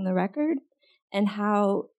liking the record, and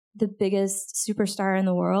how the biggest superstar in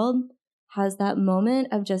the world has that moment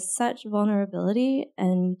of just such vulnerability.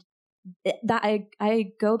 And that I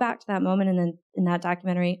go back to that moment in that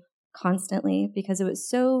documentary constantly, because it was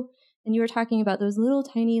so, and you were talking about those little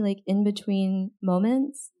tiny in between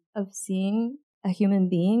moments of seeing a human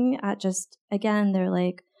being at just, again, they're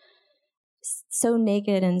so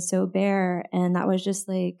naked and so bare. And that was just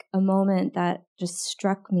a moment that just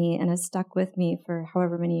struck me and has stuck with me for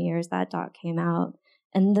however many years that doc came out.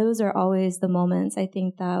 And those are always the moments I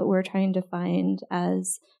think that we're trying to find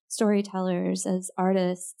as storytellers, as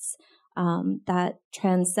artists, that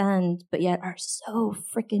transcend, but yet are so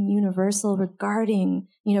freaking universal regarding,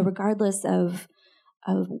 regardless of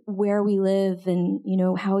where we live and,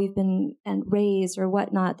 how we've been raised or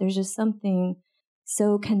whatnot. There's just something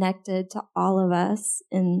so connected to all of us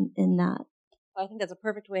in that. I think that's a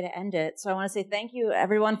perfect way to end it. So I want to say thank you,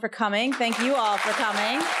 everyone, for coming. Thank you all for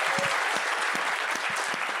coming.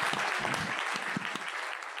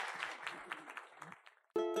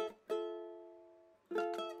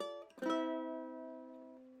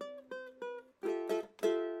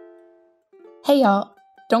 Hey, y'all.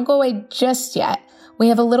 Don't go away just yet. We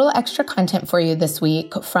have a little extra content for you this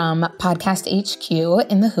week from Podcast HQ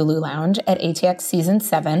in the Hulu Lounge at ATX Season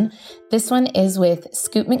 7. This one is with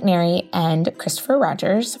Scoot McNairy and Christopher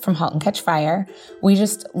Rogers from *Halt and Catch Fire*. We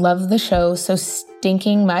just love the show so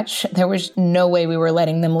stinking much. There was no way we were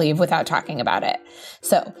letting them leave without talking about it.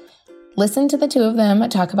 So listen to the two of them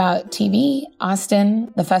talk about TV,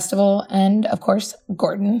 Austin, the festival, and, of course,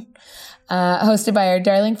 Gordon. Hosted by our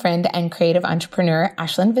darling friend and creative entrepreneur,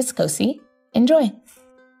 Ashlyn Viscosi. Enjoy.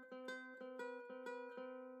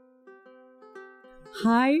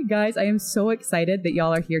 Hi, guys. I am so excited that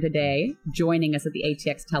y'all are here today, joining us at the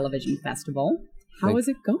ATX Television Festival. How is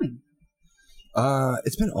it going?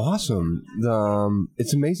 It's been awesome.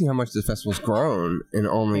 It's amazing how much the festival's grown in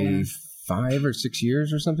only 5 or 6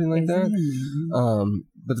 years or something like that.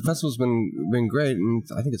 But the festival's been great, and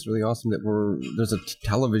I think it's really awesome that there's a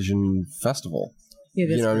television festival.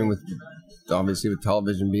 With obviously with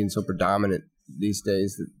television being so predominant these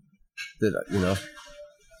days, that I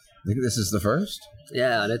think this is the first.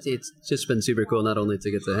 Yeah, and it's just been super cool not only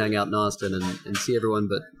to get to hang out in Austin and see everyone,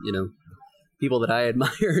 but people that I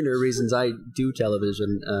admire and are reasons I do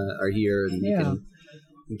television are here, and you can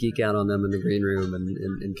geek out on them in the green room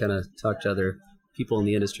and kind of talk to other people in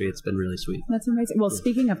the industry. It's been really sweet. That's amazing. Well,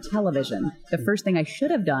 speaking of television, the first thing I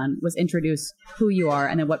should have done was introduce who you are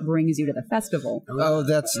and then what brings you to the festival. Oh,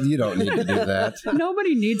 you don't need to do that.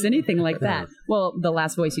 Nobody needs anything like that. Well, the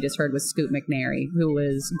last voice you just heard was Scoot McNairy, who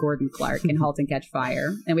was Gordon Clark in *Halt and Catch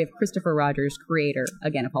Fire*. And we have Christopher Rogers, creator,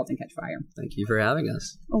 again, of *Halt and Catch Fire*. Thank you for having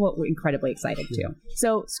us. Oh, well, we're incredibly excited, too.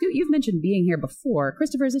 So, Scoot, you've mentioned being here before.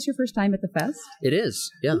 Christopher, is this your first time at the fest? It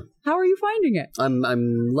is, yeah. How are you finding it? I'm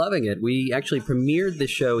loving it. We actually premiered the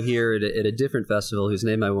show here at a different festival whose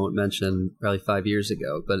name I won't mention, probably 5 years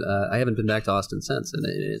ago, but I haven't been back to Austin since, and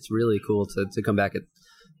it's really cool to come back at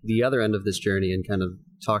the other end of this journey and kind of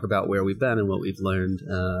talk about where we've been and what we've learned,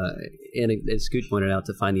 and as Scoot pointed out,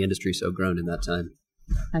 to find the industry so grown in that time.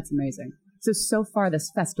 That's amazing. So far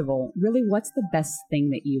this festival, really, what's the best thing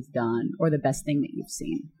that you've done or the best thing that you've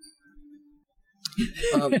seen?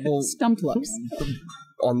 Well, Stumped looks.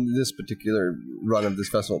 on this particular run of this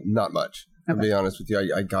festival, not much. To be honest with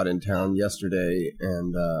you, I got in town yesterday,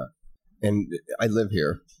 and I live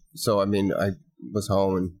here, so I mean, I was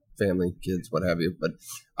home and family, kids, what have you. But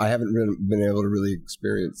I haven't really been able to really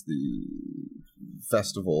experience the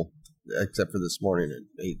festival except for this morning at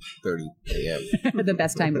 8:30 a.m. The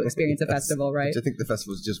best time to experience a festival, right? I think the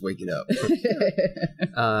festival's just waking up.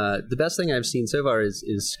 The best thing I've seen so far is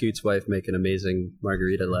Scoot's wife make an amazing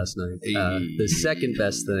margarita last night. The second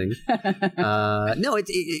best thing, no, it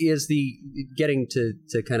is the getting to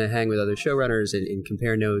kind of hang with other showrunners and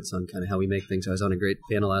compare notes on kind of how we make things. I was on a great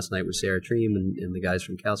panel last night with Sarah Treem and the guys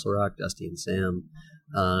from Castle Rock, Dusty and Sam.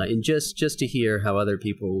 And just to hear how other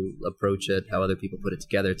people approach it, how other people put it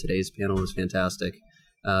together. Today's panel was fantastic.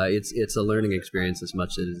 It's a learning experience as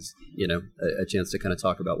much as, a chance to kind of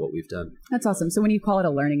talk about what we've done. That's awesome. So when you call it a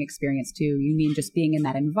learning experience too, you mean just being in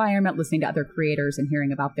that environment, listening to other creators and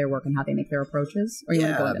hearing about their work and how they make their approaches? Or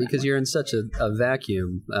yeah, because you're in such a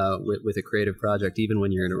vacuum with a creative project, even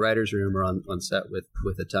when you're in a writer's room or on set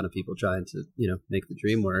with a ton of people trying to, make the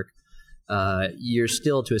dream work. You're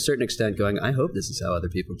still, to a certain extent, going, I hope this is how other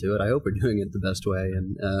people do it. I hope we're doing it the best way.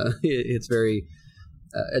 And it's very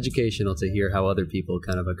educational to hear how other people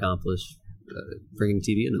kind of accomplish bringing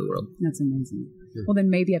TV into the world. That's amazing. Yeah. Well, then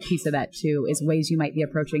maybe a piece of that, too, is ways you might be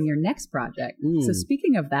approaching your next project. So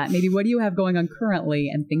speaking of that, maybe what do you have going on currently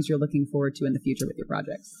and things you're looking forward to in the future with your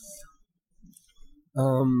projects?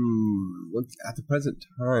 At the present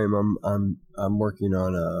time, I'm working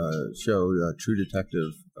on a show, True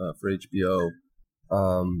Detective, for HBO,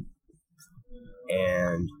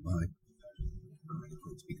 and I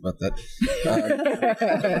can't speak about that.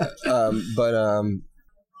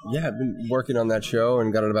 Yeah, I've been working on that show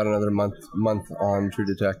and got about another month on True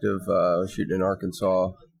Detective, shooting in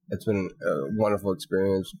Arkansas. It's been a wonderful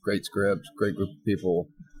experience, great script, great group of people.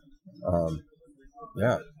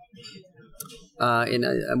 Yeah. And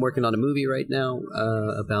I'm working on a movie right now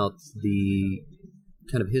about the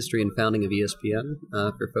kind of history and founding of ESPN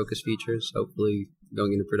for Focus Features, hopefully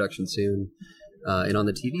going into production soon. And on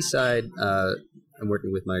the TV side, I'm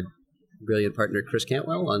working with my brilliant partner, Chris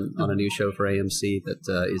Cantwell, on a new show for AMC that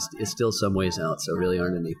is still some ways out, so really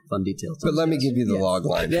aren't any fun details. But let me give you the log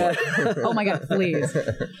line. Yeah. Oh, my God, please.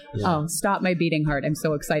 Yeah. Oh, stop my beating heart. I'm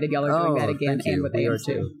so excited y'all are doing that again and with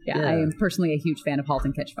AMC. Yeah, I am personally a huge fan of *Halt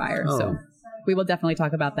and Catch Fire*, so we will definitely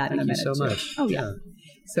talk about that in a minute. Thank you so much. Oh, yeah.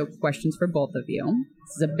 So questions for both of you.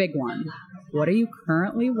 This is a big one. What are you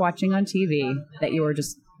currently watching on TV that you are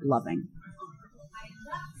just loving?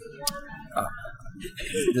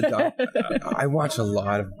 I watch a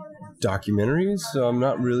lot of documentaries, so I'm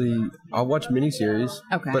not really. I'll watch miniseries,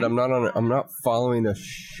 but I'm not following a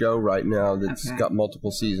show right now that's got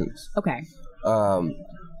multiple seasons. Okay.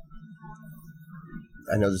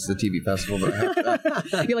 I know this is a TV festival, but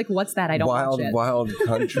you're like, what's that? I don't watch it. Wild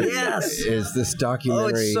Country. Yes, is this documentary?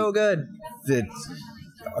 Oh, it's so good. The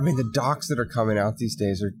docs that are coming out these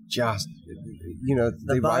days are just,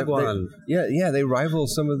 they rival. They rival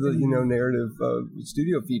some of the narrative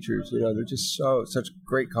studio features. They're just such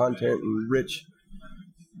great content and rich.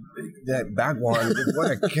 That Bhagwan,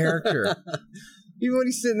 what a character! Even when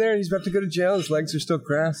he's sitting there and he's about to go to jail, his legs are still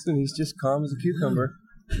crossed and he's just calm as a cucumber.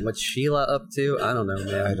 What's Sheila up to? I don't know,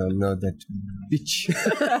 man. I don't know that bitch.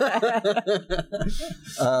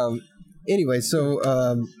 Anyway, so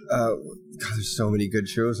God, there's so many good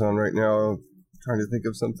shows on right now. I'm trying to think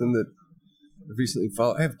of something that I recently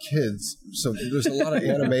followed. I have kids, so there's a lot of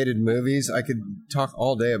animated movies. I could talk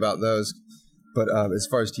all day about those. But as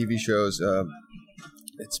far as TV shows,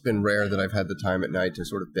 it's been rare that I've had the time at night to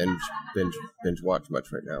sort of binge watch much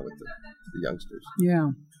right now with the youngsters.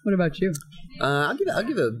 Yeah. What about you? I'll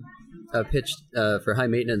give a pitch for High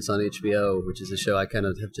Maintenance on HBO, which is a show I kind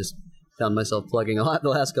of have just found myself plugging a lot the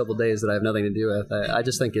last couple of days that I have nothing to do with. I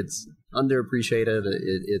just think it's underappreciated.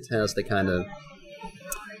 It has the kind of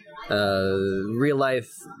real life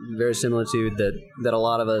verisimilitude that a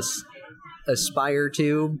lot of us aspire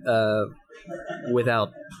to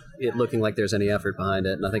without it looking like there's any effort behind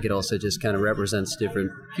it. And I think it also just kind of represents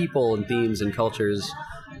different people and themes and cultures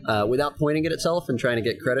without pointing at itself and trying to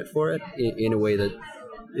get credit for it in a way that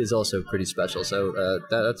is also pretty special. So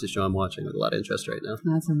that's a show I'm watching with a lot of interest right now.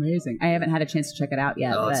 That's amazing. I haven't had a chance to check it out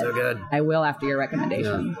yet. Oh, it's so good. I will after your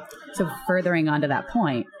recommendation. Yeah. So furthering on to that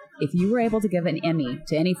point, if you were able to give an Emmy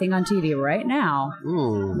to anything on TV right now,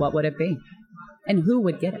 what would it be? And who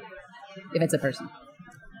would get it, if it's a person?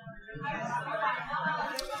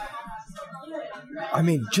 I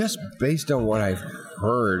mean, just based on what I've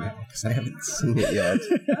heard, because I haven't seen it yet,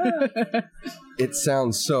 it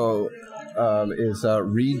sounds so, is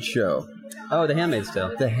Reed Show. Oh, The Handmaid's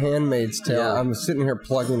Tale. The Handmaid's Tale. Yeah. I'm sitting here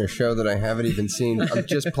plugging a show that I haven't even seen. I'm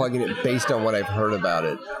just plugging it based on what I've heard about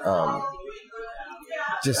it.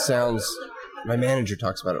 Just sounds. My manager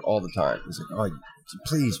talks about it all the time. He's like, "Oh,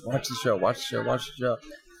 please watch the show. Watch the show. Watch the show."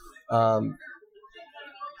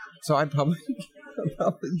 So I'd probably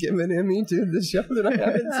give an Emmy to the show that I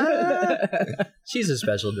haven't seen. She's a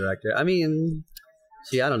special director. I mean,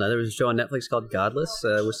 I don't know. There was a show on Netflix called Godless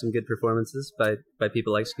with some good performances by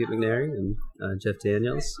people like Scoot McNairy and Jeff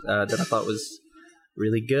Daniels that I thought was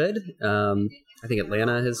really good. I think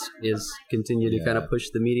Atlanta has continued to kind of push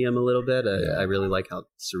the medium a little bit. I really like how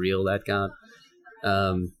surreal that got.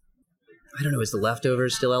 I don't know, is The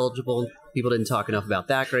Leftovers still eligible? People didn't talk enough about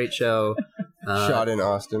that great show. Shot in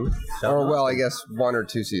Austin. I guess 1 or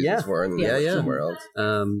 2 seasons were in somewhere else.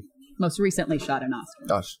 Most recently shot in Austin.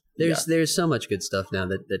 There's so much good stuff now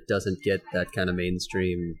that doesn't get that kind of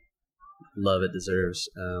mainstream love it deserves.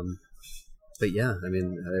 But yeah, I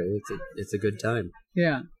mean, it's a good time.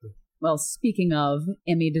 Yeah. Well, speaking of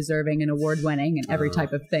Emmy deserving and award winning and every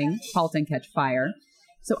type of thing, *Halt and Catch Fire*.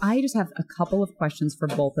 So I just have a couple of questions for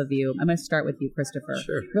both of you. I'm going to start with you, Christopher.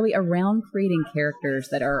 Sure. Really around creating characters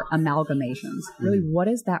that are amalgamations. Really, what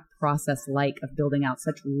is that process like of building out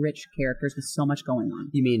such rich characters with so much going on?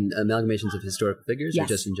 You mean amalgamations of historical figures or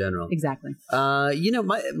just in general? Exactly.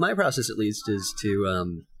 My process at least is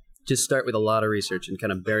to just start with a lot of research and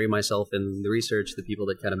kind of bury myself in the research, the people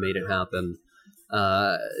that kind of made it happen.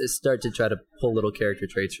 Start to try to pull little character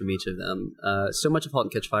traits from each of them. So much of *Halt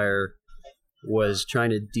and Catch Fire* was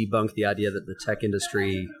trying to debunk the idea that the tech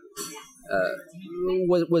industry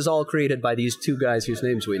was all created by these two guys whose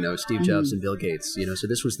names we know, Steve Jobs and Bill Gates. So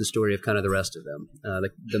this was the story of kind of the rest of them,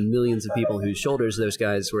 the millions of people whose shoulders those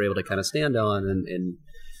guys were able to kind of stand on and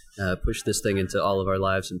push this thing into all of our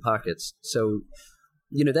lives and pockets. So,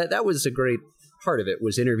 that was a great part of it,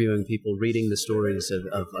 was interviewing people, reading the stories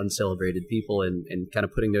of uncelebrated people and kind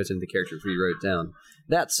of putting those into the characters we wrote down.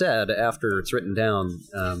 That said, after it's written down,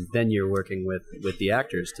 then you're working with the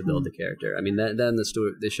actors to build the character. I mean, then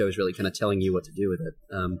the show is really kind of telling you what to do with it.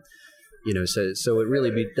 So it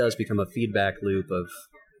really does become a feedback loop of,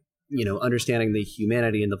 understanding the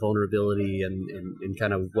humanity and the vulnerability and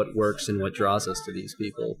kind of what works and what draws us to these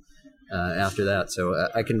people after that. So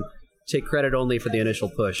I can take credit only for the initial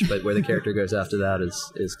push, but where the character goes after that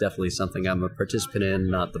is definitely something I'm a participant in,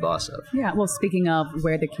 not the boss of. Yeah, well, speaking of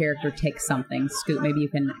where the character takes something, Scoot, maybe you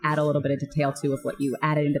can add a little bit of detail too of what you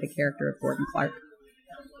added into the character of Gordon Clark.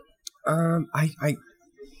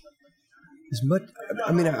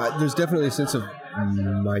 There's definitely a sense of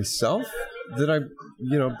myself that I,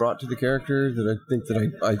 brought to the character that I think that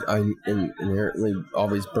I inherently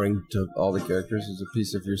always bring to all the characters as a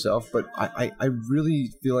piece of yourself. But I really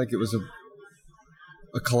feel like it was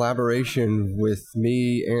a collaboration with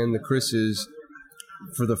me and the Chris's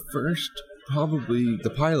for the first, probably the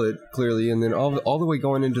pilot, clearly, and then all the way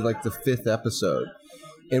going into like the 5th episode.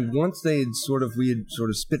 And once we had sort of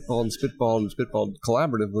spitballed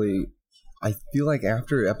collaboratively, I feel like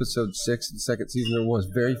after episode 6 of the second season, there was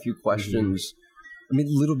very few questions. I mean,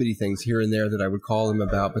 little bitty things here and there that I would call them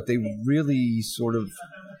about, but they really sort of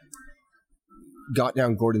got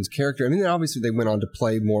down Gordon's character. I mean, obviously they went on to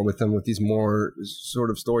play more with him with these more sort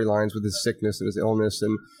of storylines with his sickness and his illness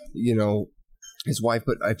and, his wife.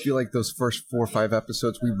 But I feel like those first 4 or 5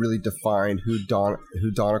 episodes, we really defined who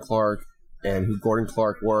Donna Clark and who Gordon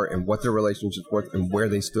Clark were and what their relationships were and where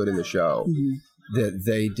they stood in the show. Mm-hmm. That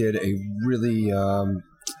they did a really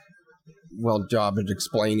well job at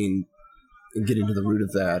explaining and getting to the root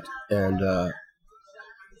of that. And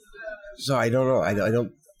so I don't know. I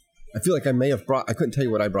feel like I couldn't tell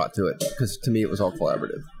you what I brought to it because to me it was all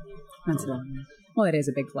collaborative. That's lovely. Well, it is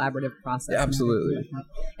a big collaborative process. Yeah, absolutely.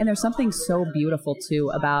 And there's something so beautiful,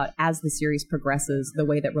 too, about as the series progresses, the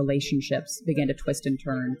way that relationships begin to twist and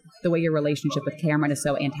turn, the way your relationship with Cameron is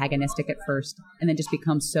so antagonistic at first and then just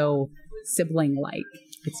becomes so sibling-like.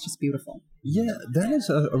 It's just beautiful. Yeah, that is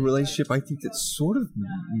a relationship I think that sort of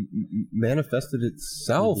manifested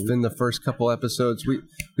itself in the first couple episodes. We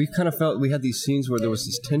kind of felt we had these scenes where there was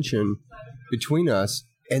this tension between us,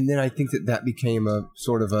 and then I think that became a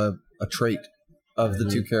sort of a trait of the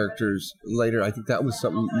two characters later. I think that was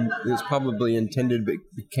something that was probably intended but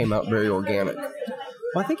came out very organic.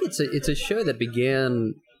 Well, I think it's a show that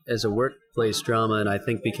began as a workplace drama and I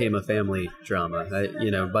think became a family drama.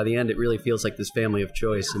 By the end, it really feels like this family of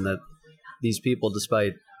choice, and that these people,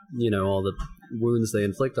 despite all the wounds they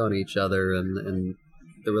inflict on each other and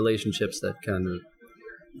the relationships that kind of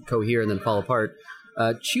cohere and then fall apart,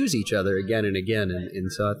 choose each other again and again.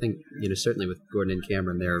 And so I think certainly with Gordon and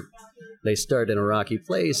Cameron, they start in a rocky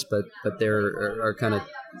place, but there are kind of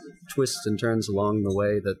twists and turns along the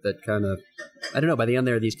way that kind of, I don't know, by the end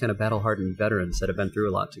there are these kind of battle-hardened veterans that have been through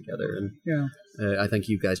a lot together. And I think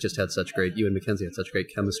you guys just had you and Mackenzie had such great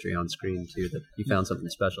chemistry on screen too, that you found something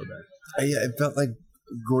special there. Yeah, it felt like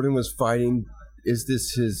Gordon was fighting, is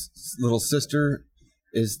this his little sister?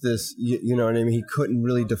 Is this, you know what I mean? He couldn't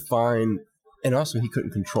really define, and also he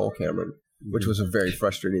couldn't control Cameron, which was a very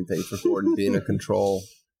frustrating thing for Gordon, being a control,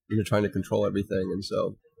 trying to control everything. And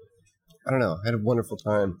so, I don't know, I had a wonderful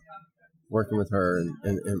time working with her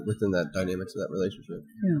and within that dynamics of that relationship.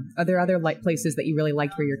 Yeah. Are there other places that you really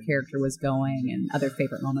liked where your character was going and other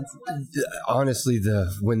favorite moments? Honestly,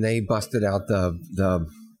 when they when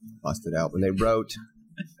they wrote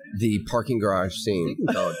the parking garage scene. You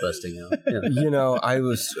can call it busting out. Yeah. You know, I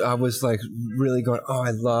was like really going,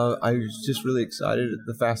 I was just really excited at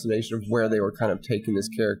the fascination of where they were kind of taking this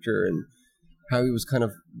character and how he was kind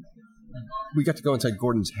of, we got to go inside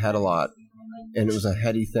Gordon's head a lot, and it was a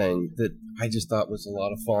heady thing that I just thought was a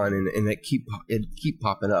lot of fun, and it keep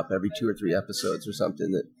popping up every 2 or 3 episodes or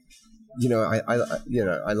something that, you know, I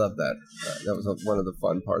love that. That was one of the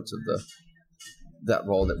fun parts of that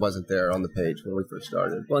role that wasn't there on the page when we first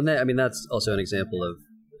started. Well, and that's also an example of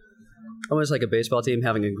almost like a baseball team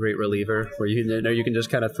having a great reliever where you know you can just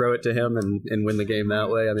kind of throw it to him and win the game that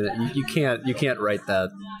way. I mean, you can't write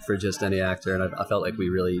that for just any actor, and I felt like we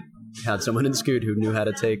really had someone in Scoot who knew how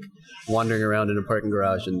to take wandering around in a parking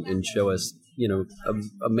garage and show us, you know,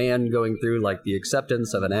 a man going through like the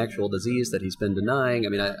acceptance of an actual disease that he's been denying. I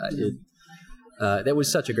mean, that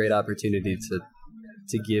was such a great opportunity to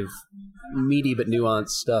give meaty but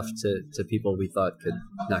nuanced stuff to people we thought could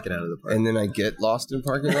knock it out of the park. And then I get lost in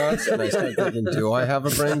parking lots and I start thinking, do I have a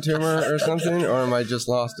brain tumor or something, or am I just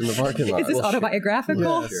lost in the parking lot? Is this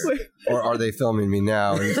autobiographical? Yes. Or are they filming me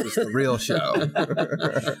now and it's just the real show?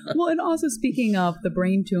 Well, and also speaking of the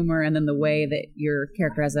brain tumor and then the way that your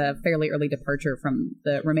character has a fairly early departure from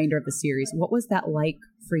the remainder of the series, what was that like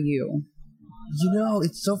for you? You know,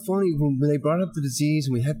 it's so funny when they brought up the disease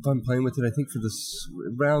and we had fun playing with it. I think for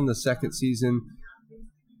around the second season,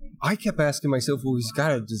 I kept asking myself, well, he's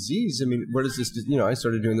got a disease. I mean, where does this, you know, I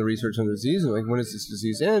started doing the research on the disease and like, when does this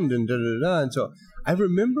disease end? And And so I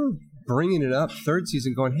remember bringing it up third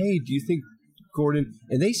season going, hey, do you think Gordon,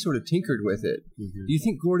 and they sort of tinkered with it. Mm-hmm. Do you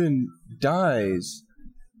think Gordon dies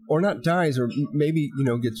or not dies or maybe, you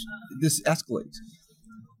know, this escalates?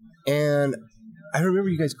 And I remember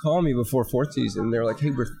you guys calling me before fourth season. And they're like,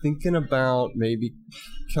 hey, we're thinking about maybe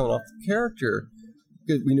killing off the character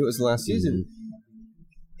because we knew it was the last season.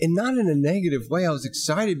 And not in a negative way. I was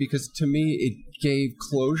excited because to me, it gave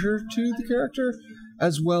closure to the character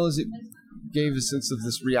as well as it gave a sense of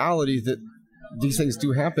this reality that these things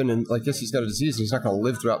do happen. And like, yes, he's got a disease and he's not going to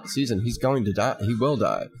live throughout the season. He's going to die. He will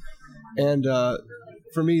die. And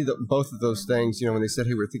for me, both of those things, you know, when they said,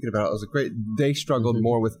 hey, we're thinking about it, I was like, great. They struggled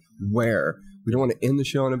more with where. We don't want to end the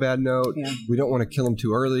show on a bad note. Yeah. We don't want to kill him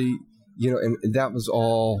too early, you know, and that was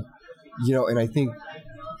all, you know, and I think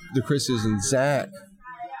the Chris's and Zach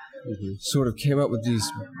sort of came up with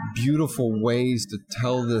these beautiful ways to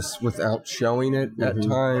tell this without showing it at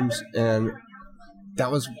times. And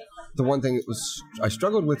that was the one thing that I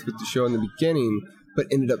struggled with the show in the beginning, but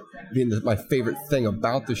ended up being my favorite thing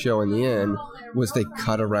about the show in the end was they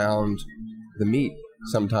cut around the meat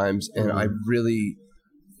sometimes. And I really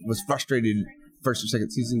was frustrated first or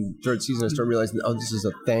second season, third season. I started realizing, oh, this is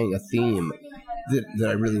a theme that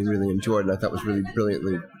I really, really enjoyed, and I thought was really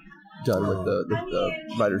brilliantly done with the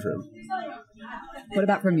writer's room. What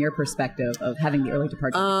about from your perspective of having the early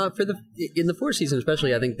departure? In the fourth season,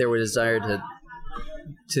 especially, I think there was a desire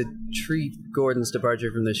to treat Gordon's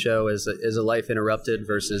departure from the show as a life interrupted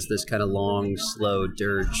versus this kind of long, slow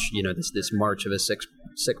dirge. You know, this march of a sick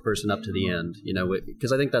person up to the end. You know,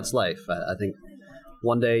 because I think that's life. I think.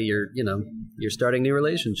 One day you're starting new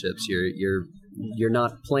relationships. You're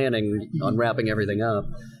not planning on wrapping everything up,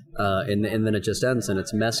 and then it just ends and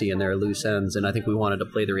it's messy and there are loose ends. And I think we wanted to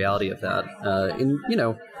play the reality of that. And you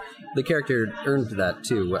know, the character earned that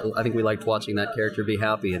too. I think we liked watching that character be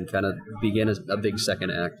happy and kind of begin a big second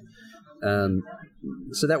act.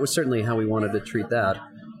 So that was certainly how we wanted to treat that.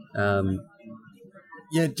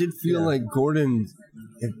 Yeah, it did feel like Gordon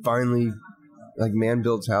had finally, like, man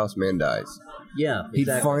builds house, man dies. Yeah, exactly.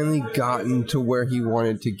 He'd finally gotten to where he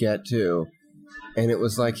wanted to get to, and it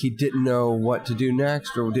was like he didn't know what to do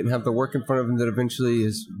next or didn't have the work in front of him that eventually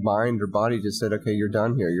his mind or body just said, okay, you're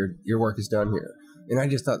done here. Your work is done here. And I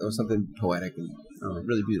just thought there was something poetic and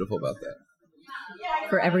really beautiful about that.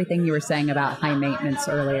 For everything you were saying about high maintenance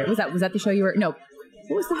earlier, was that the show you were... No.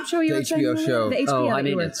 what was the show you The were saying? HBO show. The HBO. Oh, High that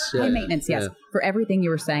you were- Maintenance. Yeah. High Maintenance, yes. Yeah. For everything you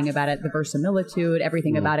were saying about it, the verisimilitude,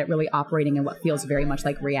 everything about it really operating in what feels very much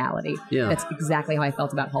like reality. Yeah. That's exactly how I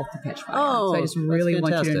felt about Halt to Catch Fire. Oh, so I just that's really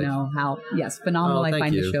want you to fantastic. know how, phenomenal Oh, I thank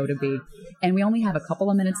find you. the show to be. And we only have a couple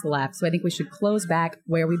of minutes left, so I think we should close back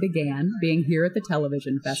where we began, being here at the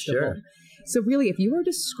television festival. Sure. So really, if you were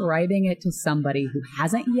describing it to somebody who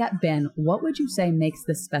hasn't yet been, what would you say makes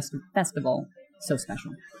this festival so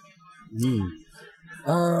special?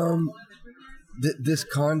 This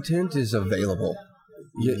content is available.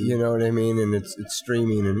 You know what I mean, and it's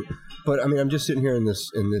streaming. But I mean, I'm just sitting here in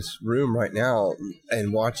this room right now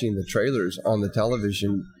and watching the trailers on the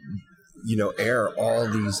television. Air all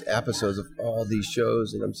these episodes of all these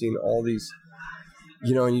shows, and I'm seeing all these.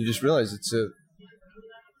 And you just realize it's a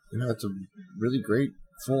really great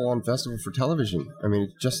full-on festival for television. I mean,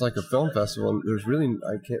 it's just like a film festival, and there's really,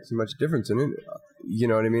 I can't see much difference in it. You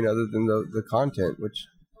know what I mean? Other than the content, which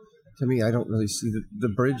to me, I don't really see the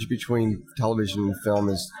bridge between television and film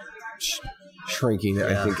is shrinking.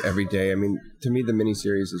 I think every day. I mean, to me, the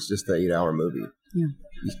miniseries is just the 8-hour movie. Yeah.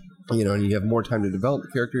 And you have more time to develop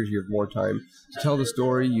the characters. You have more time to tell the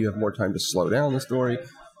story. You have more time to slow down the story.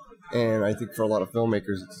 And I think for a lot of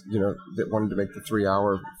filmmakers, that wanted to make the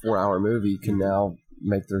 3-hour, 4-hour movie can now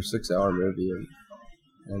make their 6-hour movie,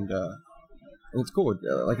 and it's cool.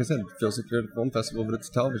 Like I said, it feels like you're at a film festival, but it's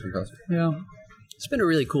a television festival. Yeah, it's been a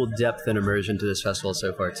really cool depth and immersion to this festival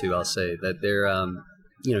so far too. I'll say that there,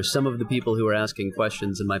 some of the people who were asking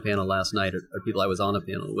questions in my panel last night are people I was on a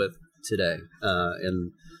panel with today,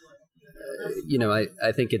 and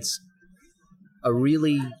I think it's a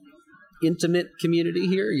really intimate community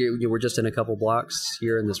here. We're just in a couple blocks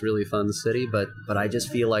here in this really fun city, but I just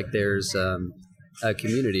feel like there's a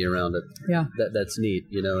community around it. Yeah, that's neat,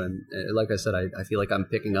 and like I said, I feel like I'm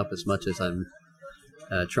picking up as much as I'm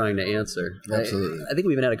trying to answer. Absolutely. I think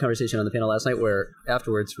we even had a conversation on the panel last night where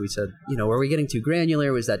afterwards we said, were we getting too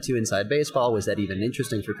granular? Was that too inside baseball? Was that even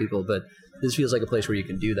interesting for people? But this feels like a place where you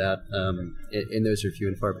can do that, and those are few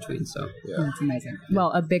and far between. So That's amazing.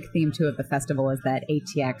 Well, a big theme too of the festival is that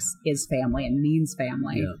ATX is family and means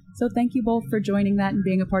family. Yeah. So thank you both for joining that and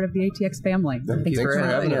being a part of the ATX family. Thanks for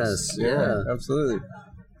having us. Yeah, absolutely.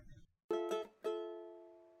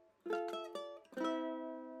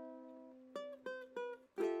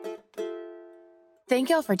 Thank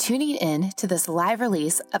y'all for tuning in to this live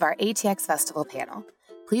release of our ATX Festival panel.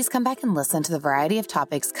 Please come back and listen to the variety of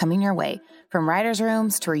topics coming your way, from writers'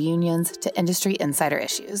 rooms to reunions to industry insider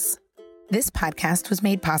issues. This podcast was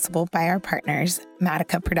made possible by our partners,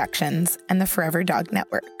 Matica Productions and the Forever Dog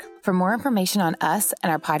Network. For more information on us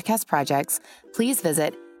and our podcast projects, please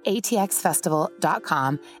visit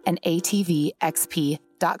atxfestival.com and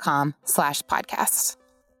atvxp.com/podcast.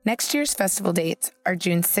 Next year's festival dates are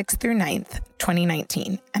June 6th through 9th,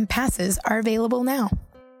 2019, and passes are available now.